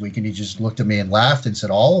run this week? And he just looked at me and laughed and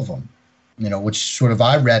said, all of them, which sort of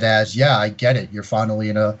I read as, yeah, I get it. You're finally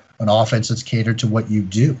in an offense that's catered to what you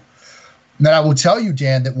do. And then I will tell you,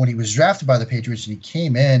 Dan, that when he was drafted by the Patriots and he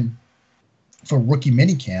came in for rookie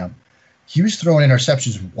minicamp, he was throwing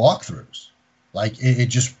interceptions and walkthroughs. Like it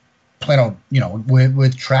just plain out,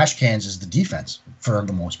 with trash cans as the defense for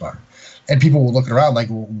the most part. And people were looking around like,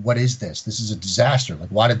 well, what is this? This is a disaster. Like,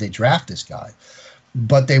 why did they draft this guy?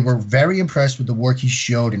 But they were very impressed with the work he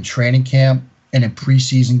showed in training camp and in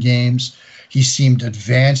preseason games. He seemed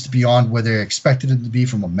advanced beyond where they expected him to be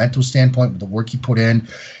from a mental standpoint with the work he put in.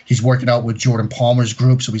 He's working out with Jordan Palmer's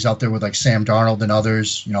group, so he's out there with like Sam Darnold and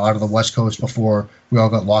others, out of the West Coast before we all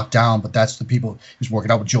got locked down. But that's the people. He's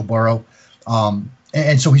working out with Joe Burrow.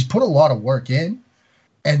 And so he's put a lot of work in,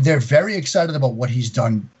 and they're very excited about what he's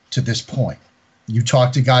done to this point. You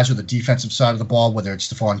talk to guys with the defensive side of the ball, whether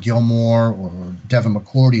it's Stephon Gilmore or Devin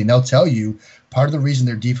McCourty, and they'll tell you part of the reason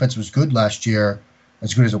their defense was good last year,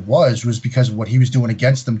 as good as it was because of what he was doing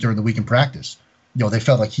against them during the week in practice. They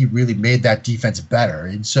felt like he really made that defense better.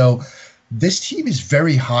 And so this team is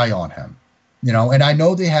very high on him, and I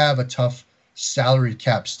know they have a tough salary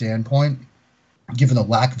cap standpoint, given the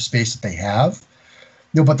lack of space that they have.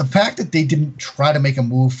 But the fact that they didn't try to make a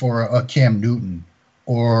move for a Cam Newton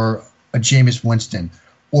or a Jameis Winston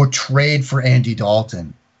or trade for Andy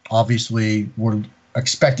Dalton, obviously we're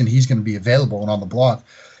expecting he's going to be available and on the block.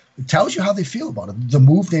 It tells you how they feel about it. The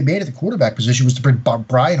move they made at the quarterback position was to bring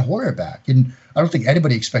Brian Hoyer back. And I don't think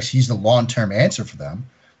anybody expects he's the long-term answer for them.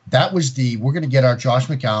 That was we're going to get our Josh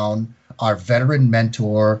McCown, our veteran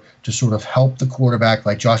mentor, to sort of help the quarterback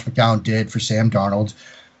like Josh McCown did for Sam Darnold.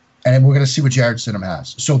 And then we're going to see what Jarrett Stidham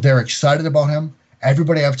has. So they're excited about him.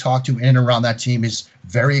 Everybody I've talked to in and around that team is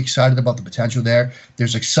very excited about the potential there.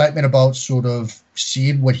 There's excitement about sort of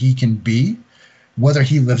seeing what he can be. Whether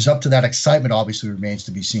he lives up to that excitement obviously remains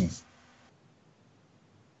to be seen.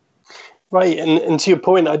 Right, and to your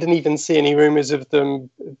point, I didn't even see any rumors of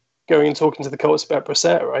them going and talking to the Colts about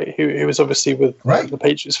Brissett, right? Who was obviously with the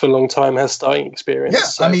Patriots for a long time, has starting experience. Yeah,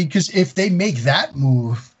 so. I mean, because if they make that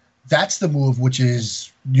move, that's the move, which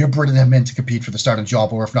is you're bringing them in to compete for the starting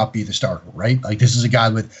job, or if not, be the starter, right? Like this is a guy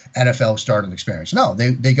with NFL starting experience. No,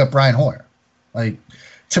 they got Brian Hoyer. Like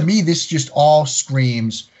to me, this just all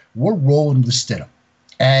screams we're rolling with Stidham,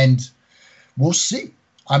 and we'll see.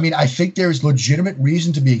 I mean, I think there's legitimate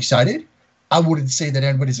reason to be excited. I wouldn't say that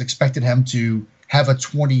anybody's expected him to have a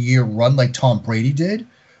 20-year run like Tom Brady did,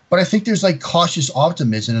 but I think there's like cautious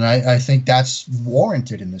optimism, and I think that's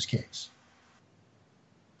warranted in this case.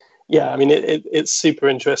 Yeah, I mean, it's super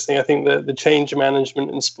interesting. I think the change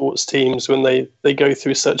management in sports teams, when they go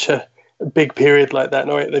through such a big period like that,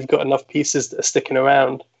 no, they've got enough pieces that are sticking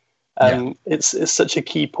around. It's such a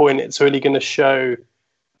key point. It's really going to show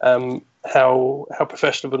how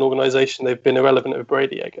professional of an organization they've been, irrelevant of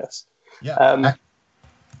Brady, I guess. Yeah.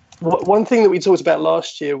 One thing that we talked about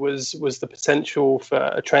last year was the potential for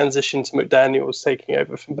a transition to McDaniels taking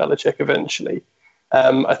over from Belichick eventually.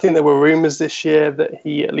 I think there were rumors this year that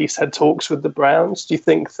he at least had talks with the Browns. Do you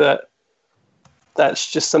think that that's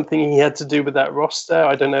just something he had to do with that roster?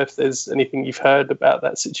 I don't know if there's anything you've heard about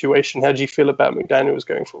that situation. How do you feel about McDaniels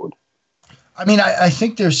going forward? I mean, I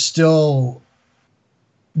think there's still,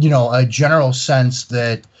 a general sense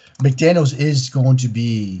that McDaniels is going to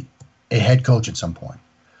be a head coach at some point.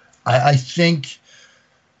 I think,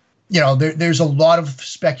 there's a lot of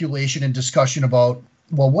speculation and discussion about,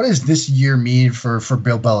 well, what does this year mean for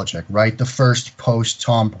Bill Belichick, right? The first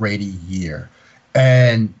post-Tom Brady year.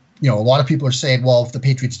 And, a lot of people are saying, well, if the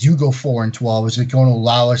Patriots do go 4-12, is it going to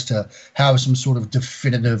allow us to have some sort of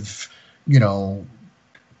definitive,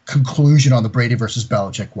 conclusion on the Brady versus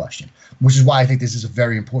Belichick question? Which is why I think this is a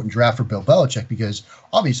very important draft for Bill Belichick, because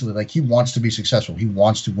obviously, he wants to be successful. He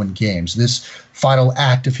wants to win games. This final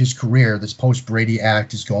act of his career, this post-Brady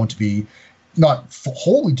act, is going to be not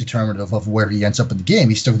wholly determinative of where he ends up in the game.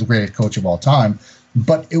 He's still the greatest coach of all time,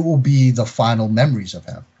 but it will be the final memories of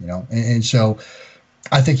him, and so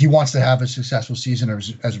I think he wants to have a successful season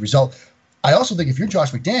as a result. I also think if you're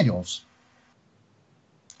Josh McDaniels,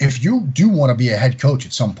 if you do want to be a head coach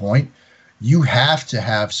at some point, you have to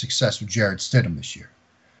have success with Jarrett Stidham this year.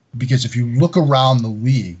 Because if you look around the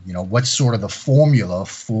league, what's sort of the formula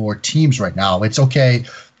for teams right now? It's okay,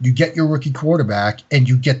 you get your rookie quarterback and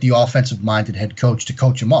you get the offensive-minded head coach to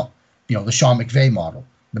coach him up. The Sean McVay model,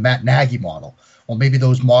 the Matt Nagy model. Well, maybe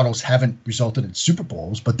those models haven't resulted in Super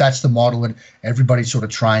Bowls, but that's the model that everybody's sort of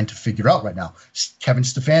trying to figure out right now. Kevin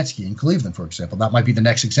Stefanski in Cleveland, for example, that might be the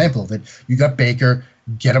next example of it. You got Baker,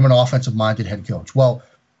 get him an offensive-minded head coach. Well,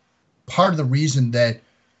 part of the reason that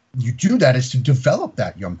you do that is to develop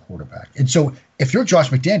that young quarterback. And so if you're Josh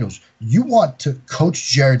McDaniels, you want to coach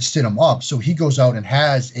Jarrett Stidham up so he goes out and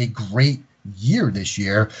has a great year this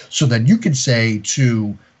year, so that you can say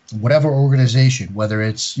to whatever organization, whether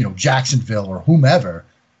it's, Jacksonville or whomever,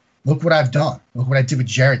 look what I've done. Look what I did with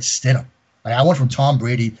Jarrett Stidham. I went from Tom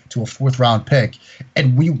Brady to a 4th-round pick,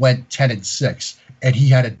 and we went 10-6, and he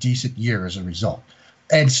had a decent year as a result.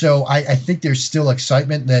 And so I think there's still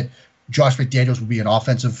excitement that Josh McDaniels will be an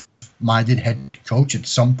offensive-minded head coach at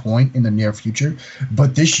some point in the near future.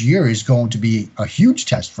 But this year is going to be a huge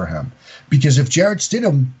test for him, because if Jarrett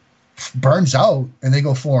Stidham burns out and they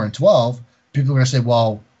go 4-12, people are going to say,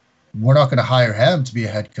 well, we're not going to hire him to be a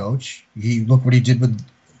head coach. Look what he did with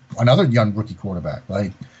another young rookie quarterback,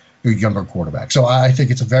 like a younger quarterback. So I think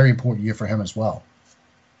it's a very important year for him as well.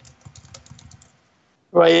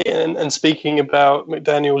 Right, and speaking about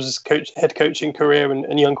McDaniel's head coaching career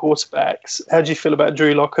and young quarterbacks, how do you feel about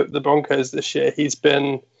Drew Lock at the Broncos this year? He's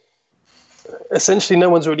been essentially, no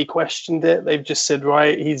one's really questioned it. They've just said,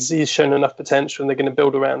 right, he's shown enough potential and they're going to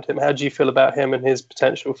build around him. How do you feel about him and his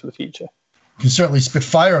potential for the future? Can certainly spit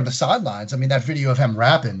fire on the sidelines. I mean, that video of him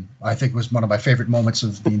rapping, I think, was one of my favorite moments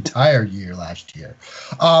of the entire year last year.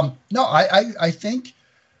 I think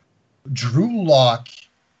Drew Lock,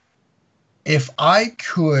 if I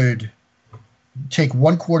could take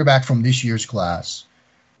one quarterback from this year's class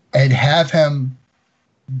and have him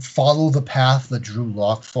follow the path that Drew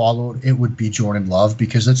Lock followed, it would be Jordan Love.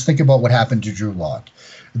 Because let's think about what happened to Drew Lock.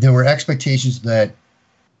 There were expectations that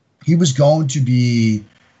he was going to be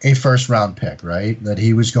a 1st-round pick, right? That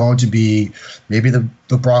he was going to be, maybe the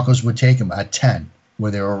Broncos would take him at 10, where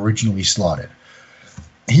they were originally slotted.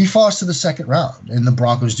 He falls to the 2nd round, and the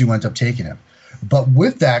Broncos do end up taking him. But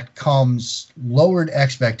with that comes lowered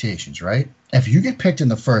expectations, right? If you get picked in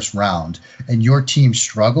the 1st round and your team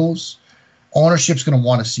struggles, ownership's going to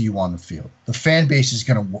want to see you on the field. The fan base is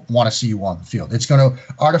going to want to see you on the field. It's going to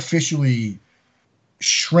artificially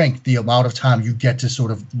shrink the amount of time you get to sort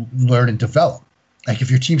of learn and develop. Like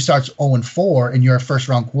if your team starts 0-4 and you're a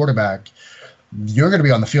 1st-round quarterback, you're going to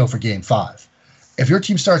be on the field for game 5. If your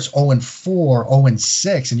team starts 0-4,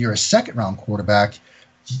 0-6, and you're a 2nd-round quarterback,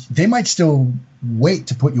 they might still wait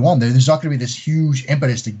to put you on there. There's not going to be this huge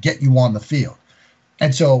impetus to get you on the field.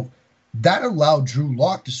 And so that allowed Drew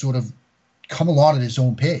Lock to sort of come along at his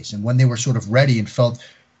own pace. And when they were sort of ready and felt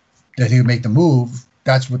that he would make the move,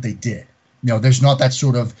 that's what they did. There's not that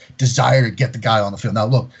sort of desire to get the guy on the field. Now,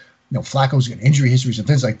 look, Flacco's got injury histories and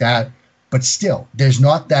things like that, but still, there's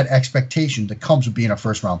not that expectation that comes with being a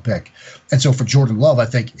 1st-round pick. And so for Jordan Love, I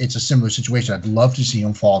think it's a similar situation. I'd love to see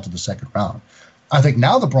him fall to the 2nd round. I think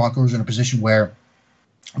now the Broncos are in a position where,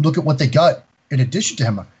 look at what they got in addition to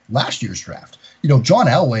him last year's draft. John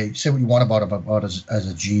Elway, say what you want about him as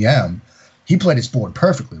a GM, he played his board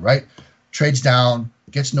perfectly, right? Trades down,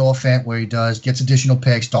 gets Noah Fant where he does, gets additional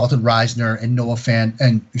picks, Dalton Reisner and Noah Fant,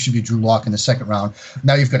 and it should be Drew Lock in the 2nd round.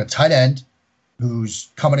 Now you've got a tight end who's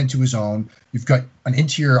coming into his own. You've got an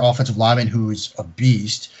interior offensive lineman who's a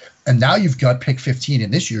beast. And now you've got pick 15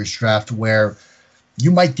 in this year's draft where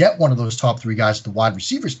you might get one of those top 3 guys at the wide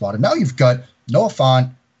receiver spot. And now you've got Noah Fant,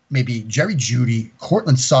 maybe Jerry Jeudy,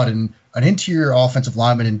 Cortland Sutton, an interior offensive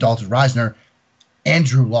lineman in Dalton Reisner, and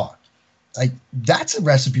Drew Lock. Like, that's a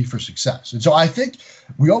recipe for success. And so I think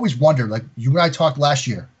we always wonder, like you and I talked last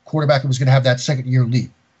year, quarterback was going to have that 2nd-year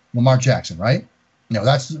leap, Lamar Jackson, right?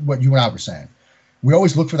 That's what you and I were saying. we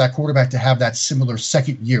always look for that quarterback to have that similar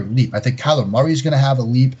second-year leap. I think Kyler Murray is going to have a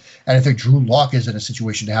leap, and I think Drew Lock is in a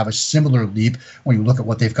situation to have a similar leap when you look at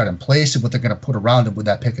what they've got in place and what they're going to put around him with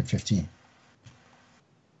that pick at 15.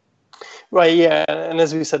 Right, yeah, and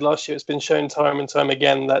as we said last year, it's been shown time and time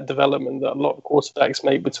again that development that a lot of quarterbacks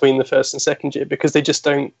make between the first and second year, because they just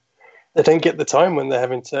don't get the time when they're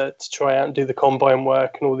having to try out and do the combine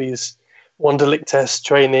work and all these Wonderlic test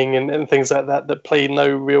training and things like that play no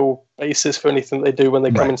real basis for anything they do when they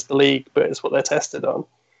come into the league, but it's what they're tested on.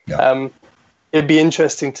 Yeah. It'd be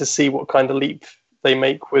interesting to see what kind of leap they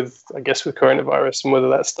make with coronavirus and whether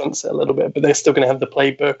that stunts it a little bit, but they're still going to have the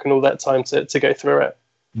playbook and all that time to go through it.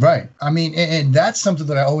 Right. I mean, and that's something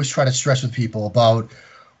that I always try to stress with people about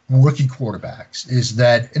rookie quarterbacks is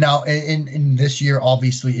that now in this year,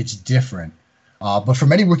 obviously it's different. But for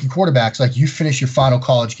many rookie quarterbacks, like you finish your final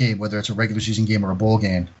college game, whether it's a regular season game or a bowl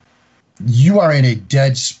game, you are in a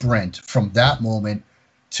dead sprint from that moment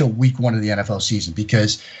till week 1 of the NFL season,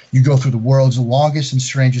 because you go through the world's longest and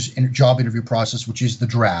strangest job interview process, which is the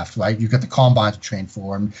draft, right? You've got the combine to train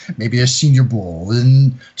for, and maybe a senior bowl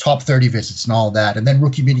and top 30 visits and all that, and then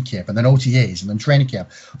rookie minicamp and then OTAs and then training camp.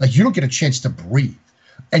 Like, you don't get a chance to breathe.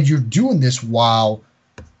 And you're doing this while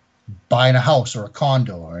buying a house or a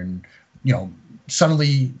condo, and,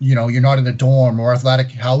 suddenly, you're not in a dorm or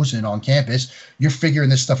athletic housing on campus. You're figuring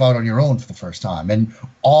this stuff out on your own for the first time. And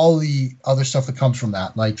all the other stuff that comes from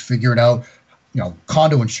that, like figuring out,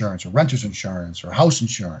 condo insurance or renter's insurance or house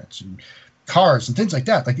insurance and cars and things like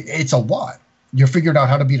that. Like, it's a lot. You're figuring out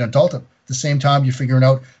how to be an adult at the same time you're figuring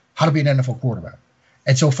out how to be an NFL quarterback.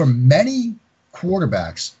 And so for many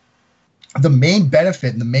quarterbacks, the main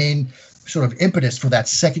benefit and the main sort of impetus for that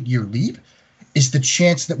second year leap is the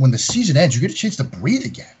chance that when the season ends, you get a chance to breathe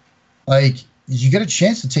again. Like, you get a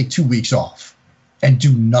chance to take 2 weeks off and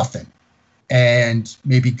do nothing and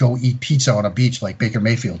maybe go eat pizza on a beach like Baker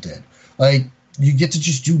Mayfield did. Like, you get to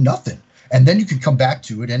just do nothing. And then you can come back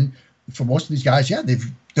to it. And for most of these guys,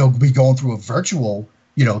 they'll be going through a virtual,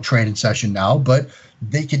 training session now, but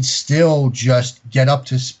they can still just get up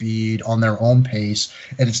to speed on their own pace,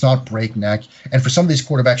 and it's not breakneck. And for some of these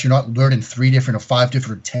quarterbacks, you're not learning 3 different or 5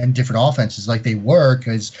 different or 10 different offenses like they were,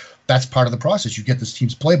 because that's part of the process. You get this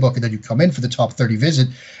team's playbook, and then you come in for the top 30 visit,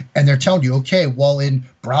 and they're telling you, okay, well, in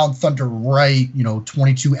Brown Thunder right,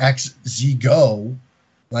 22XZ go,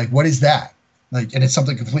 like, what is that? Like, and it's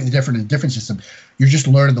something completely different in a different system. You're just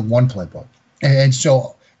learning the one playbook. And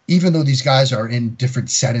so even though these guys are in different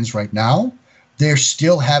settings right now, they're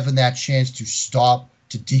still having that chance to stop,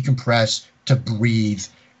 to decompress, to breathe,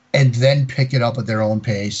 and then pick it up at their own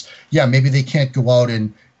pace. Yeah, maybe they can't go out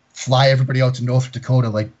and fly everybody out to North Dakota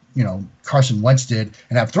like, Carson Wentz did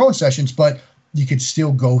and have throwing sessions, but you can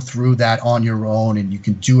still go through that on your own, and you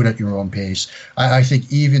can do it at your own pace. I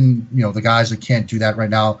think even, the guys that can't do that right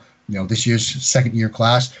now, this year's second-year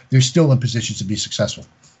class, they're still in positions to be successful.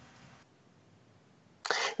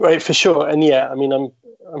 Right, for sure. And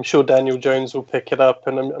I'm sure Daniel Jones will pick it up,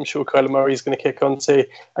 and I'm sure Kyler Murray's going to kick on too.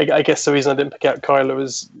 I guess the reason I didn't pick out Kyler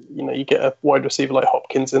is, you get a wide receiver like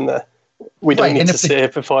Hopkins in there. We don't need to sit here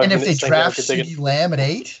for 5 minutes. And if they draft CeeDee Lamb at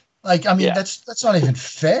 8, that's not even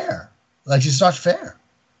fair. Like, it's not fair.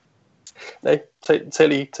 No,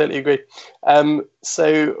 totally agree.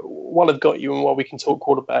 So while I've got you and while we can talk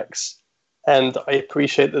quarterbacks, and I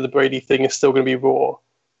appreciate that the Brady thing is still going to be raw,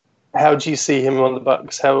 how do you see him on the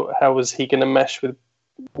Bucs? How is he going to mesh with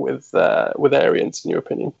Arians, in your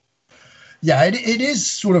opinion? Yeah, it is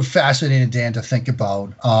sort of fascinating, Dan, to think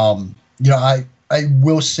about. I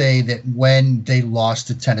will say that when they lost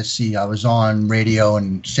to Tennessee, I was on radio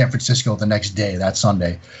in San Francisco the next day, that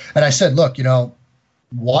Sunday, and I said, look,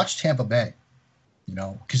 watch Tampa Bay,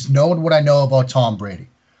 because knowing what I know about Tom Brady,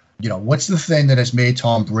 what's the thing that has made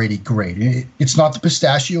Tom Brady great? It's not the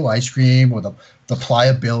pistachio ice cream or the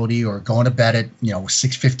pliability or going to bed at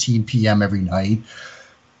 6:15 p.m. every night.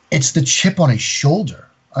 It's the chip on his shoulder.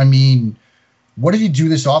 I mean, what did he do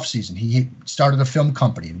this offseason? He started a film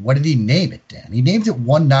company. What did he name it, Dan? He named it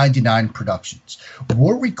 199 Productions.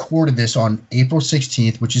 We're recorded this on April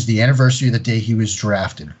 16th, which is the anniversary of the day he was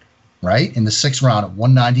drafted, right? In the 6th round at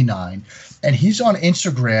 199. And he's on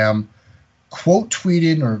Instagram quote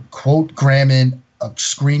tweeting or quote gramming a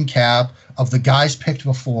screen cap of the guys picked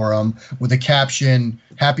before him with a caption,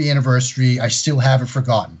 "Happy anniversary, I still haven't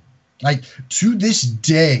forgotten." Like, to this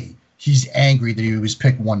day, he's angry that he was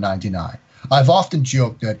picked 199. I've often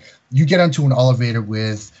joked that you get onto an elevator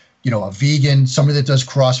with, a vegan, somebody that does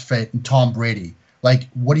CrossFit, and Tom Brady. Like,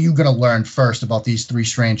 what are you going to learn first about these 3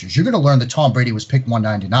 strangers? You're going to learn that Tom Brady was picked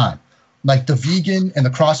 199. Like, the vegan and the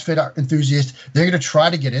CrossFit enthusiast, they're going to try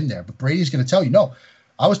to get in there. But Brady's going to tell you, no,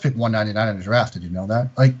 I was picked 199 in the draft. Did you know that?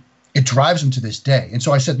 Like, it drives him to this day. And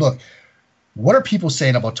so I said, look, what are people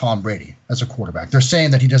saying about Tom Brady as a quarterback? They're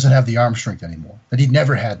saying that he doesn't have the arm strength anymore, that he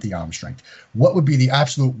never had the arm strength. What would be the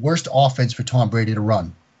absolute worst offense for Tom Brady to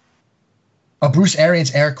run? A Bruce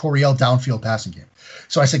Arians, Eric Coryell downfield passing game.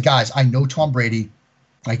 So I said, guys, I know Tom Brady,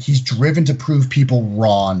 like, he's driven to prove people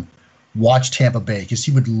wrong. Watch Tampa Bay, because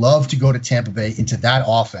he would love to go to Tampa Bay into that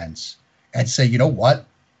offense and say, you know what?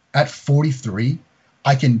 At 43,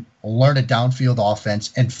 I can learn a downfield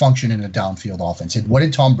offense and function in a downfield offense. And what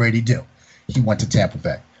did Tom Brady do? He went to Tampa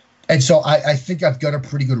Bay. And so I think I've got a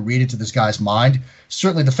pretty good read into this guy's mind.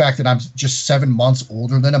 Certainly the fact that I'm just 7 months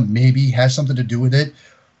older than him maybe has something to do with it.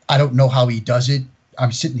 I don't know how he does it.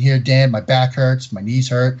 I'm sitting here, Dan, my back hurts, my knees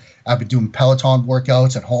hurt. I've been doing Peloton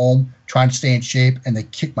workouts at home, trying to stay in shape, and they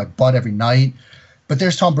kick my butt every night. But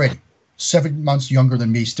there's Tom Brady, 7 months younger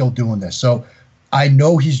than me, still doing this. So I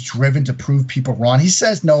know he's driven to prove people wrong. He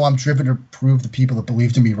says, no, I'm driven to prove the people that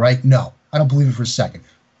believed in me right. No, I don't believe it for a second.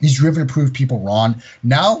 He's driven to prove people wrong.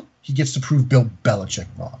 Now he gets to prove Bill Belichick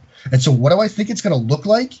wrong. And so what do I think it's going to look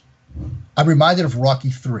like? I'm reminded of Rocky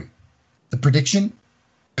III. The prediction,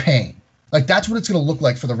 pain. Like, that's what it's going to look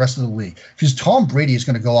like for the rest of the league. Because Tom Brady is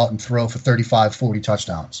going to go out and throw for 35, 40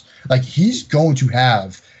 touchdowns. Like, he's going to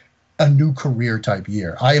have a new career type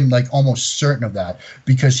year. I am, like, almost certain of that,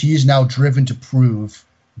 because he is now driven to prove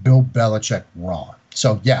Bill Belichick wrong.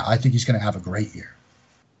 So, yeah, I think he's going to have a great year.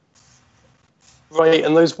 Right,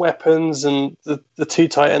 and those weapons and the two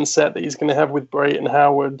tight end set that he's going to have with Brait and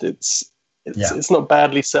Howard, it's not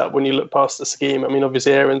badly set up when you look past the scheme. I mean,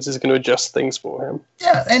 obviously Arians is going to adjust things for him.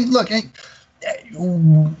 Yeah, and look,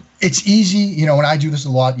 it's easy. You know, when I do this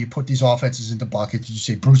a lot, you put these offenses into buckets. You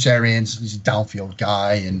say Bruce Arians is a downfield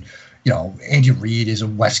guy, and, you know, Andy Reid is a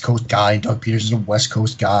West Coast guy, and Doug Peters is a West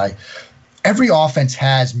Coast guy. Every offense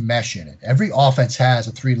has mesh in it. Every offense has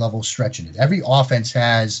a 3-level stretch in it. Every offense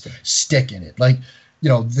has stick in it. Like, you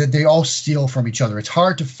know, they all steal from each other. It's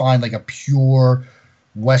hard to find like a pure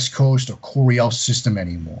West Coast or Coryell system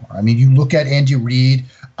anymore. I mean, you look at Andy Reid,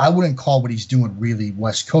 I wouldn't call what he's doing really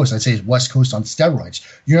West Coast. I'd say it's West Coast on steroids.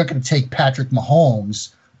 You're not going to take Patrick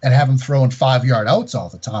Mahomes and have him throwing 5-yard outs all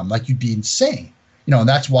the time. Like, you'd be insane. You know, and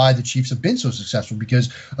that's why the Chiefs have been so successful,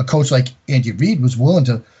 because a coach like Andy Reid was willing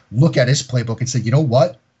to look at his playbook and say, you know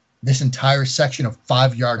what? This entire section of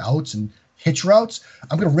 5-yard outs and hitch routes,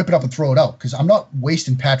 I'm going to rip it up and throw it out, because I'm not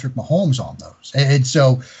wasting Patrick Mahomes on those. And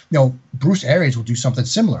so, you know, Bruce Arians will do something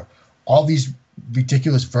similar. All these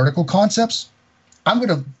ridiculous vertical concepts, I'm going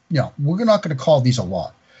to, you know, we're not going to call these a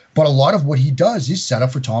lot. But a lot of what he does is set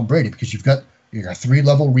up for Tom Brady, because you've got a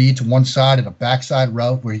 3-level read to one side and a backside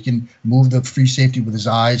route where he can move the free safety with his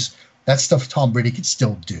eyes. That's stuff Tom Brady can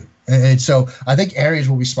still do. And so I think Arians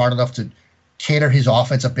will be smart enough to cater his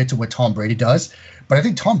offense a bit to what Tom Brady does. But I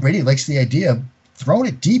think Tom Brady likes the idea of throwing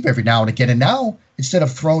it deep every now and again. And now, instead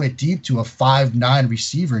of throwing it deep to a 5'9"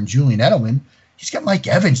 receiver in Julian Edelman, he's got Mike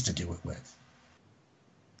Evans to do it with.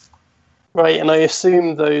 Right, and I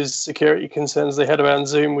assume those security concerns they had around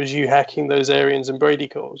Zoom was you hacking those Arians and Brady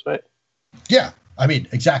calls, right? Yeah, I mean,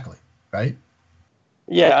 exactly, right?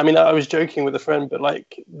 Yeah, I mean, I was joking with a friend, but,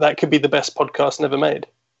 like, that could be the best podcast never made.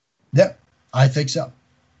 Yeah, I think so.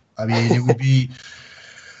 I mean, it would be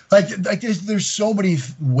like there's so many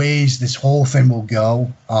ways this whole thing will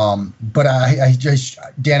go. But I just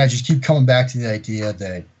keep coming back to the idea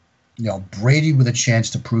that, you know, Brady with a chance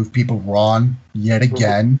to prove people wrong yet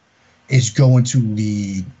again is going to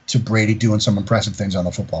lead to Brady doing some impressive things on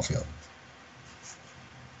the football field.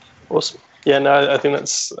 Awesome. Yeah, no, I think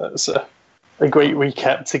that's a great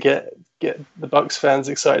recap to get the Bucs fans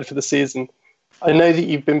excited for the season. I know that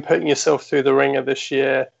you've been putting yourself through the ringer this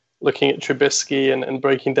year, looking at Trubisky and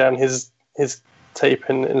breaking down his tape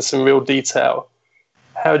in some real detail.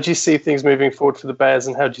 How do you see things moving forward for the Bears,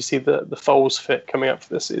 and how do you see the Foles fit coming up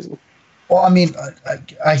for this season? Well, I mean,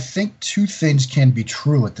 I think two things can be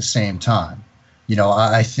true at the same time. You know,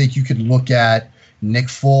 I think you could look at Nick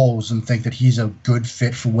Foles and think that he's a good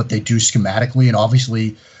fit for what they do schematically. And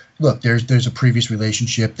obviously, look, there's a previous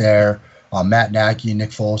relationship there. Matt Nagy and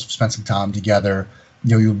Nick Foles have spent some time together.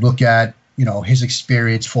 You know, you look at, you know, his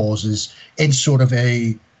experience, Foles is in sort of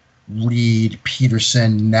a Reed,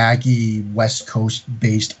 Peterson, Nagy, West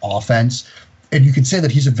Coast-based offense. And you can say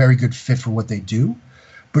that he's a very good fit for what they do.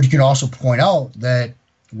 But you can also point out that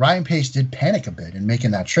Ryan Pace did panic a bit in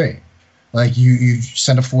making that trade. Like, you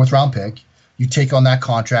send a 4th-round pick, you take on that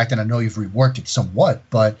contract, and I know you've reworked it somewhat,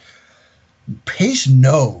 but Pace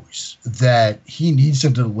knows that he needs to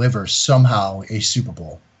deliver somehow a Super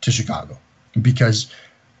Bowl to Chicago, because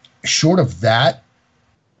short of that,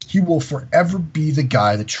 he will forever be the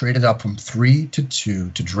guy that traded up from 3 to 2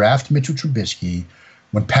 to draft Mitchell Trubisky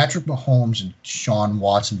when Patrick Mahomes and Sean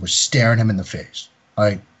Watson were staring him in the face.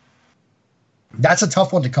 Like, that's a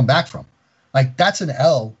tough one to come back from. Like, that's an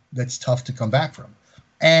L that's tough to come back from.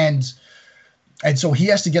 And so he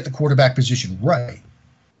has to get the quarterback position right.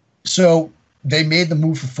 So they made the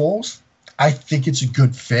move for Foles. I think it's a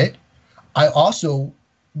good fit. I also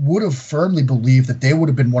would have firmly believed that they would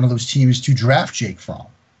have been one of those teams to draft Jake Fromm,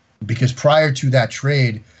 because prior to that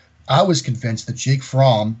trade, I was convinced that Jake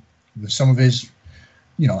Fromm, with some of his,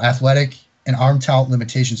 athletic and arm talent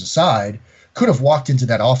limitations aside, could have walked into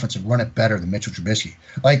that offense and run it better than Mitchell Trubisky.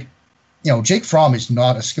 Like, Jake Fromm is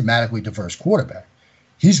not a schematically diverse quarterback.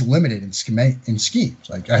 He's limited in schemes.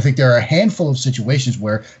 Like, I think there are a handful of situations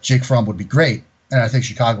where Jake Fromm would be great, and I think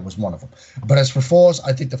Chicago was one of them. But as for Foles,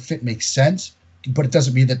 I think the fit makes sense, but it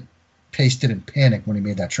doesn't mean that Pace didn't panic when he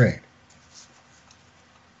made that trade.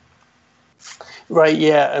 Right,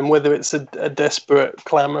 yeah, and whether it's a desperate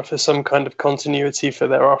clamor for some kind of continuity for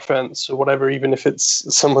their offense or whatever, even if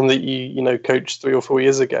it's someone that you coached 3 or 4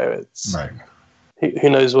 years ago, it's right. Who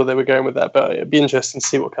knows where they were going with that, but it'd be interesting to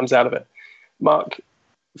see what comes out of it. Mark,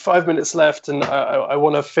 5 minutes left, and I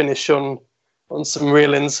want to finish on some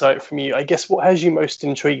real insight from you. I guess, what has you most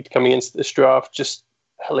intrigued coming into this draft, just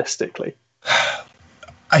holistically?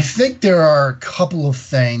 I think there are a couple of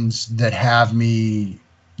things that have me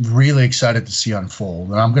really excited to see unfold.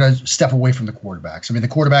 And I'm going to step away from the quarterbacks. I mean, the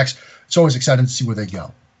quarterbacks, it's always exciting to see where they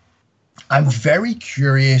go. I'm very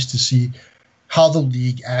curious to see how the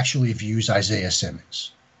league actually views Isaiah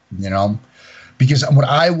Simmons, because when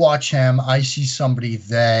I watch him, I see somebody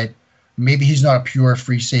that maybe he's not a pure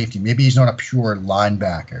free safety. Maybe he's not a pure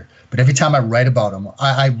linebacker. But every time I write about him,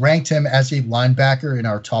 I ranked him as a linebacker in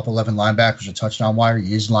our top 11 linebackers, a touchdown wire.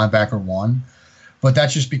 He is linebacker 1. But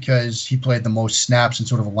that's just because he played the most snaps in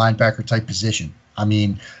sort of a linebacker type position. I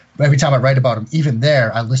mean, every time I write about him, even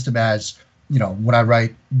there, I list him as, when I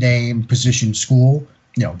write name, position, school,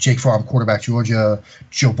 Jake Fromm, quarterback Georgia,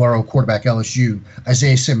 Joe Burrow, quarterback LSU,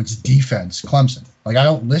 Isaiah Simmons, defense, Clemson. Like, I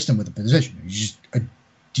don't list him with a position.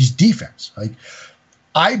 He's defense. Like,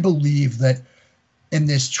 I believe that in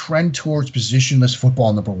this trend towards positionless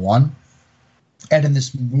football, number one, and in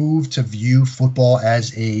this move to view football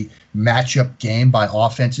as a matchup game by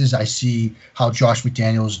offenses, I see how Josh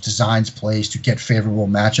McDaniels designs plays to get favorable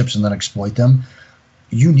matchups and then exploit them.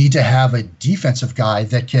 You need to have a defensive guy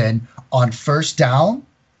that can, on first down,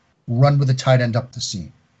 run with a tight end up the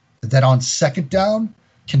seam. That on second down,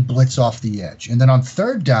 can blitz off the edge. And then on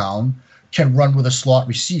third down, can run with a slot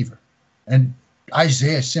receiver. And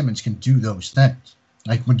Isaiah Simmons can do those things.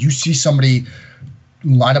 Like, when you see somebody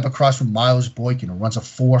line up across from Miles Boykin, who runs a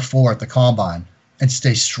 4.4 at the combine, and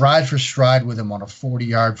stay stride for stride with him on a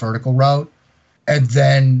 40-yard vertical route, and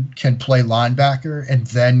then can play linebacker, and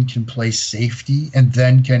then can play safety, and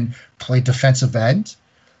then can play defensive end,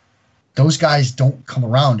 those guys don't come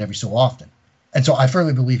around every so often. And so I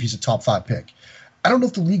firmly believe he's a top 5 pick. I don't know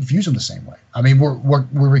if the league views him the same way. I mean, we're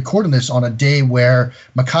recording this on a day where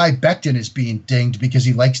Mekhi Becton is being dinged because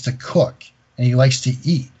he likes to cook and he likes to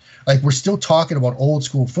eat. Like, we're still talking about old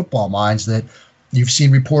school football minds that you've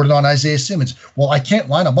seen reported on Isaiah Simmons. Well, I can't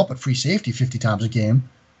line him up at free safety 50 times a game.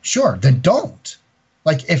 Sure, then don't.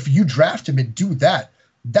 Like, if you draft him and do that,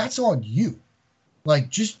 that's on you. Like,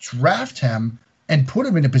 just draft him and put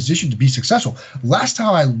him in a position to be successful. Last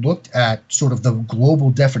time I looked at sort of the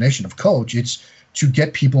global definition of coach, it's to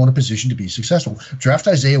get people in a position to be successful. Draft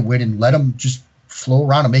Isaiah Wynn and let him just flow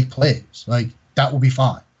around and make plays. Like, that will be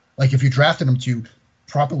fine. Like, if you drafted him to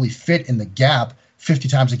properly fit in the gap 50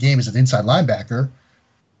 times a game as an inside linebacker,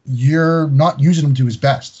 you're not using him to his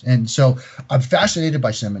best. And so I'm fascinated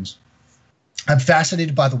by Simmons. I'm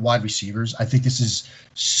fascinated by the wide receivers. I think this is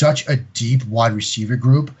such a deep wide receiver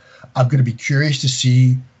group. I'm going to be curious to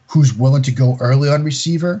see who's willing to go early on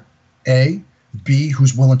receiver, A. B,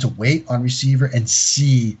 who's willing to wait on receiver, and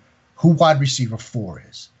C, who wide receiver 4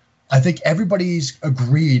 is. I think everybody's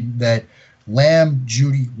agreed that Lamb,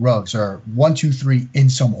 Judy, Ruggs are 1, 2, 3 in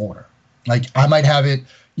some order. Like, I might have it,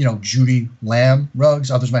 Judy, Lamb, Ruggs.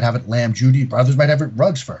 Others might have it Lamb, Judy. But others might have it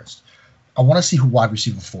Ruggs first. I want to see who wide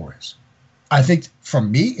receiver 4 is. I think, for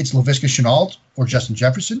me, it's Laviska Shenault or Justin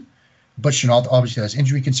Jefferson. But Shenault obviously has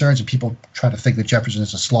injury concerns, and people try to think that Jefferson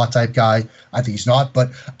is a slot-type guy. I think he's not.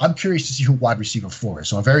 But I'm curious to see who wide receiver 4 is.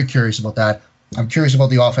 So I'm very curious about that. I'm curious about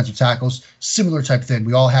the offensive tackles. Similar type thing.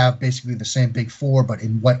 We all have basically the same big 4, but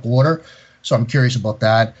in what order? So I'm curious about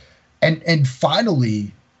that. And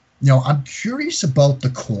finally, I'm curious about the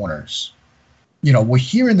corners. We're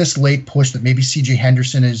hearing this late push that maybe C.J.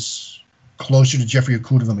 Henderson is closer to Jeffrey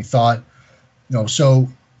Okudah than we thought. So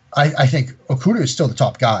I think Okuda is still the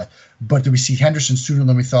top guy, but do we see Henderson sooner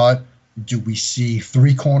than we thought? Do we see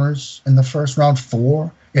 3 corners in the first round?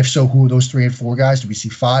 4? If so, who are those 3 and 4 guys? Do we see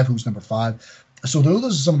 5? Who's number 5? So those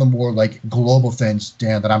are some of the more like global things,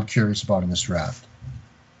 Dan, that I'm curious about in this draft.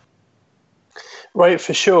 Right,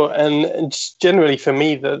 for sure. And just generally for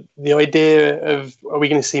me, the idea of, are we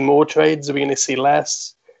going to see more trades? Are we going to see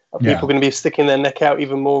less? Are people going to be sticking their neck out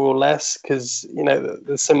even more or less? Because,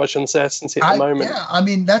 there's so much uncertainty at the moment. Yeah, I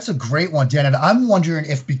mean, that's a great one, Dan. And I'm wondering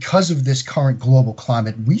if because of this current global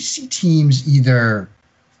climate, we see teams either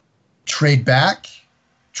trade back,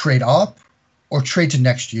 trade up, or trade to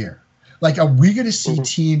next year. Like, are we going to see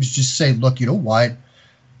teams just say, look, you know what?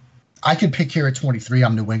 I could pick here at 23.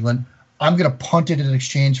 I'm New England. I'm going to punt it in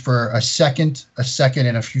exchange for a second,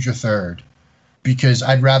 and a future third, because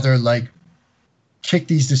I'd rather kick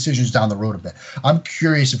these decisions down the road a bit. I'm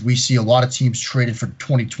curious if we see a lot of teams traded for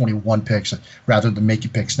 2021 picks rather than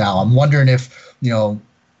making picks now. I'm wondering if,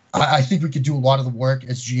 I think we could do a lot of the work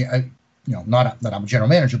as not that I'm a general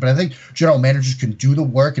manager, but I think general managers can do the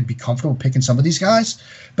work and be comfortable picking some of these guys.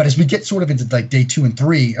 But as we get sort of into day 2 and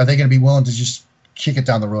 3, are they going to be willing to just kick it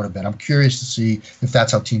down the road a bit? I'm curious to see if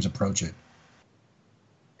that's how teams approach it.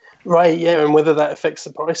 Right, yeah, and whether that affects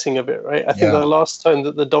the pricing of it, right? I think the last time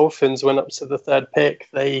that the Dolphins went up to the 3rd pick,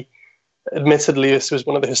 they, admittedly, this was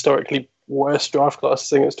one of the historically worst draft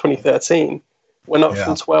classes, I think it was 2013, went up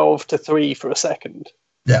from 12 to 3 for a second.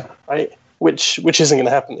 Yeah. Right? Which isn't going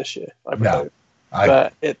to happen this year, I hope.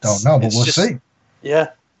 I don't know, but we'll see. Yeah,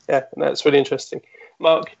 that's really interesting.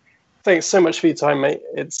 Mark, thanks so much for your time, mate.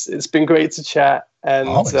 It's been great to chat. And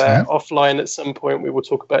always, offline at some point we will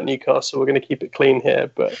talk about Newcastle. We're going to keep it clean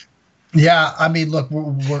here, but yeah, I mean, look,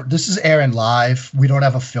 this is airing live. We don't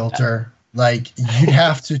have a filter. Like, you'd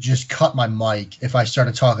have to just cut my mic if I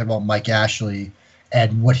started talking about Mike Ashley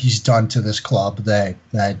and what he's done to this club. That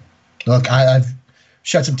look, I've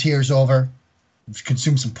shed some tears over,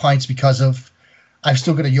 consumed some pints because of. I've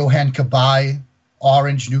still got a Johan Cabaye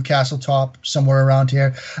orange Newcastle top somewhere around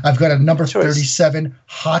here. I've got a number 37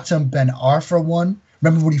 Hatem Ben Arfa one.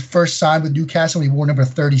 Remember when he first signed with Newcastle? He wore number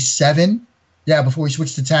 37. Yeah, before he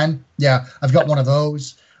switched to 10. Yeah, I've got one of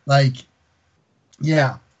those.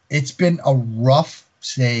 It's been a rough,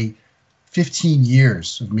 say, 15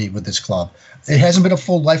 years of me with this club. It hasn't been a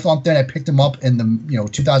full lifelong thing. I picked him up in the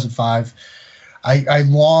 2005. I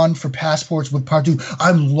lawn for passports with Pardue.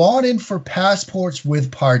 I'm lawning for passports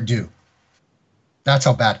with Pardue. That's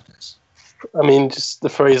how bad it is. I mean, just the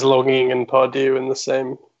phrase "longing" and Pardue in the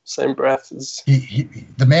same breath is.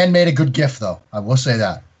 The man made a good gift, though. I will say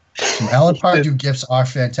that. Some Alan Pardue gifts are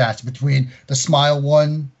fantastic. Between the smile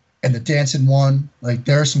one and the dancing one,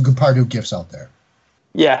 there are some good Pardue gifts out there.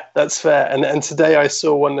 Yeah, that's fair. And today I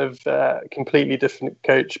saw one of a completely different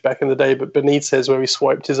coach back in the day, but Benitez, where he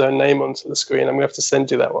swiped his own name onto the screen. I'm going to have to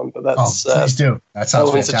send you that one. But that's please do. That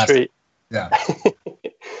sounds fantastic. A treat. Yeah.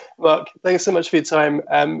 Mark, thanks so much for your time.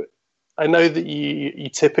 I know that you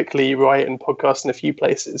typically write and podcast in a few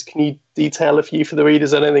places. Can you detail a few for the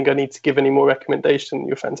readers? I don't think I need to give any more recommendation.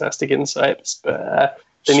 Your fantastic insights, but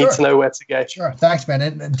they need to know where to go. Sure. Thanks, man.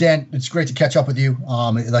 And Dan, it's great to catch up with you.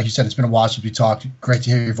 Like you said, it's been a while since we talked. Great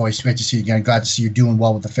to hear your voice. Great to see you again. Glad to see you doing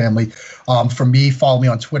well with the family. For me, follow me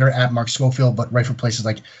on Twitter at Mark Schofield, but right for places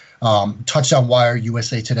like Touchdown Wire,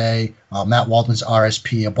 USA Today, Matt Waldman's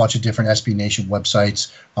RSP, a bunch of different SB Nation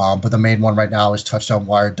websites. But the main one right now is Touchdown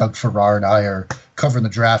Wire. Doug Farrar and I are covering the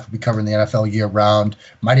draft. We'll be covering the NFL year round.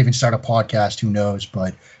 Might even start a podcast. Who knows?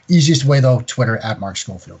 But easiest way, though, Twitter at Mark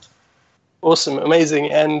Schofield. Awesome.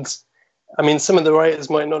 Amazing. And I mean, some of the writers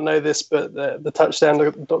might not know this, but the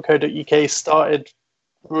touchdown.co.uk started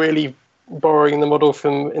really borrowing the model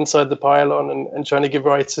from Inside the Pylon and trying to give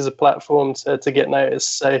writers a platform to get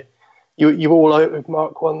noticed. So you all out with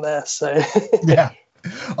Mark one there. So yeah,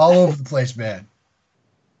 all over the place, man.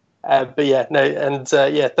 But yeah, no, and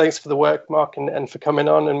thanks for the work, Mark, and for coming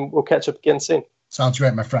on, and we'll catch up again soon. Sounds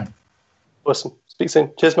great, my friend. Awesome. Speak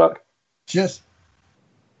soon. Cheers, Mark. Cheers.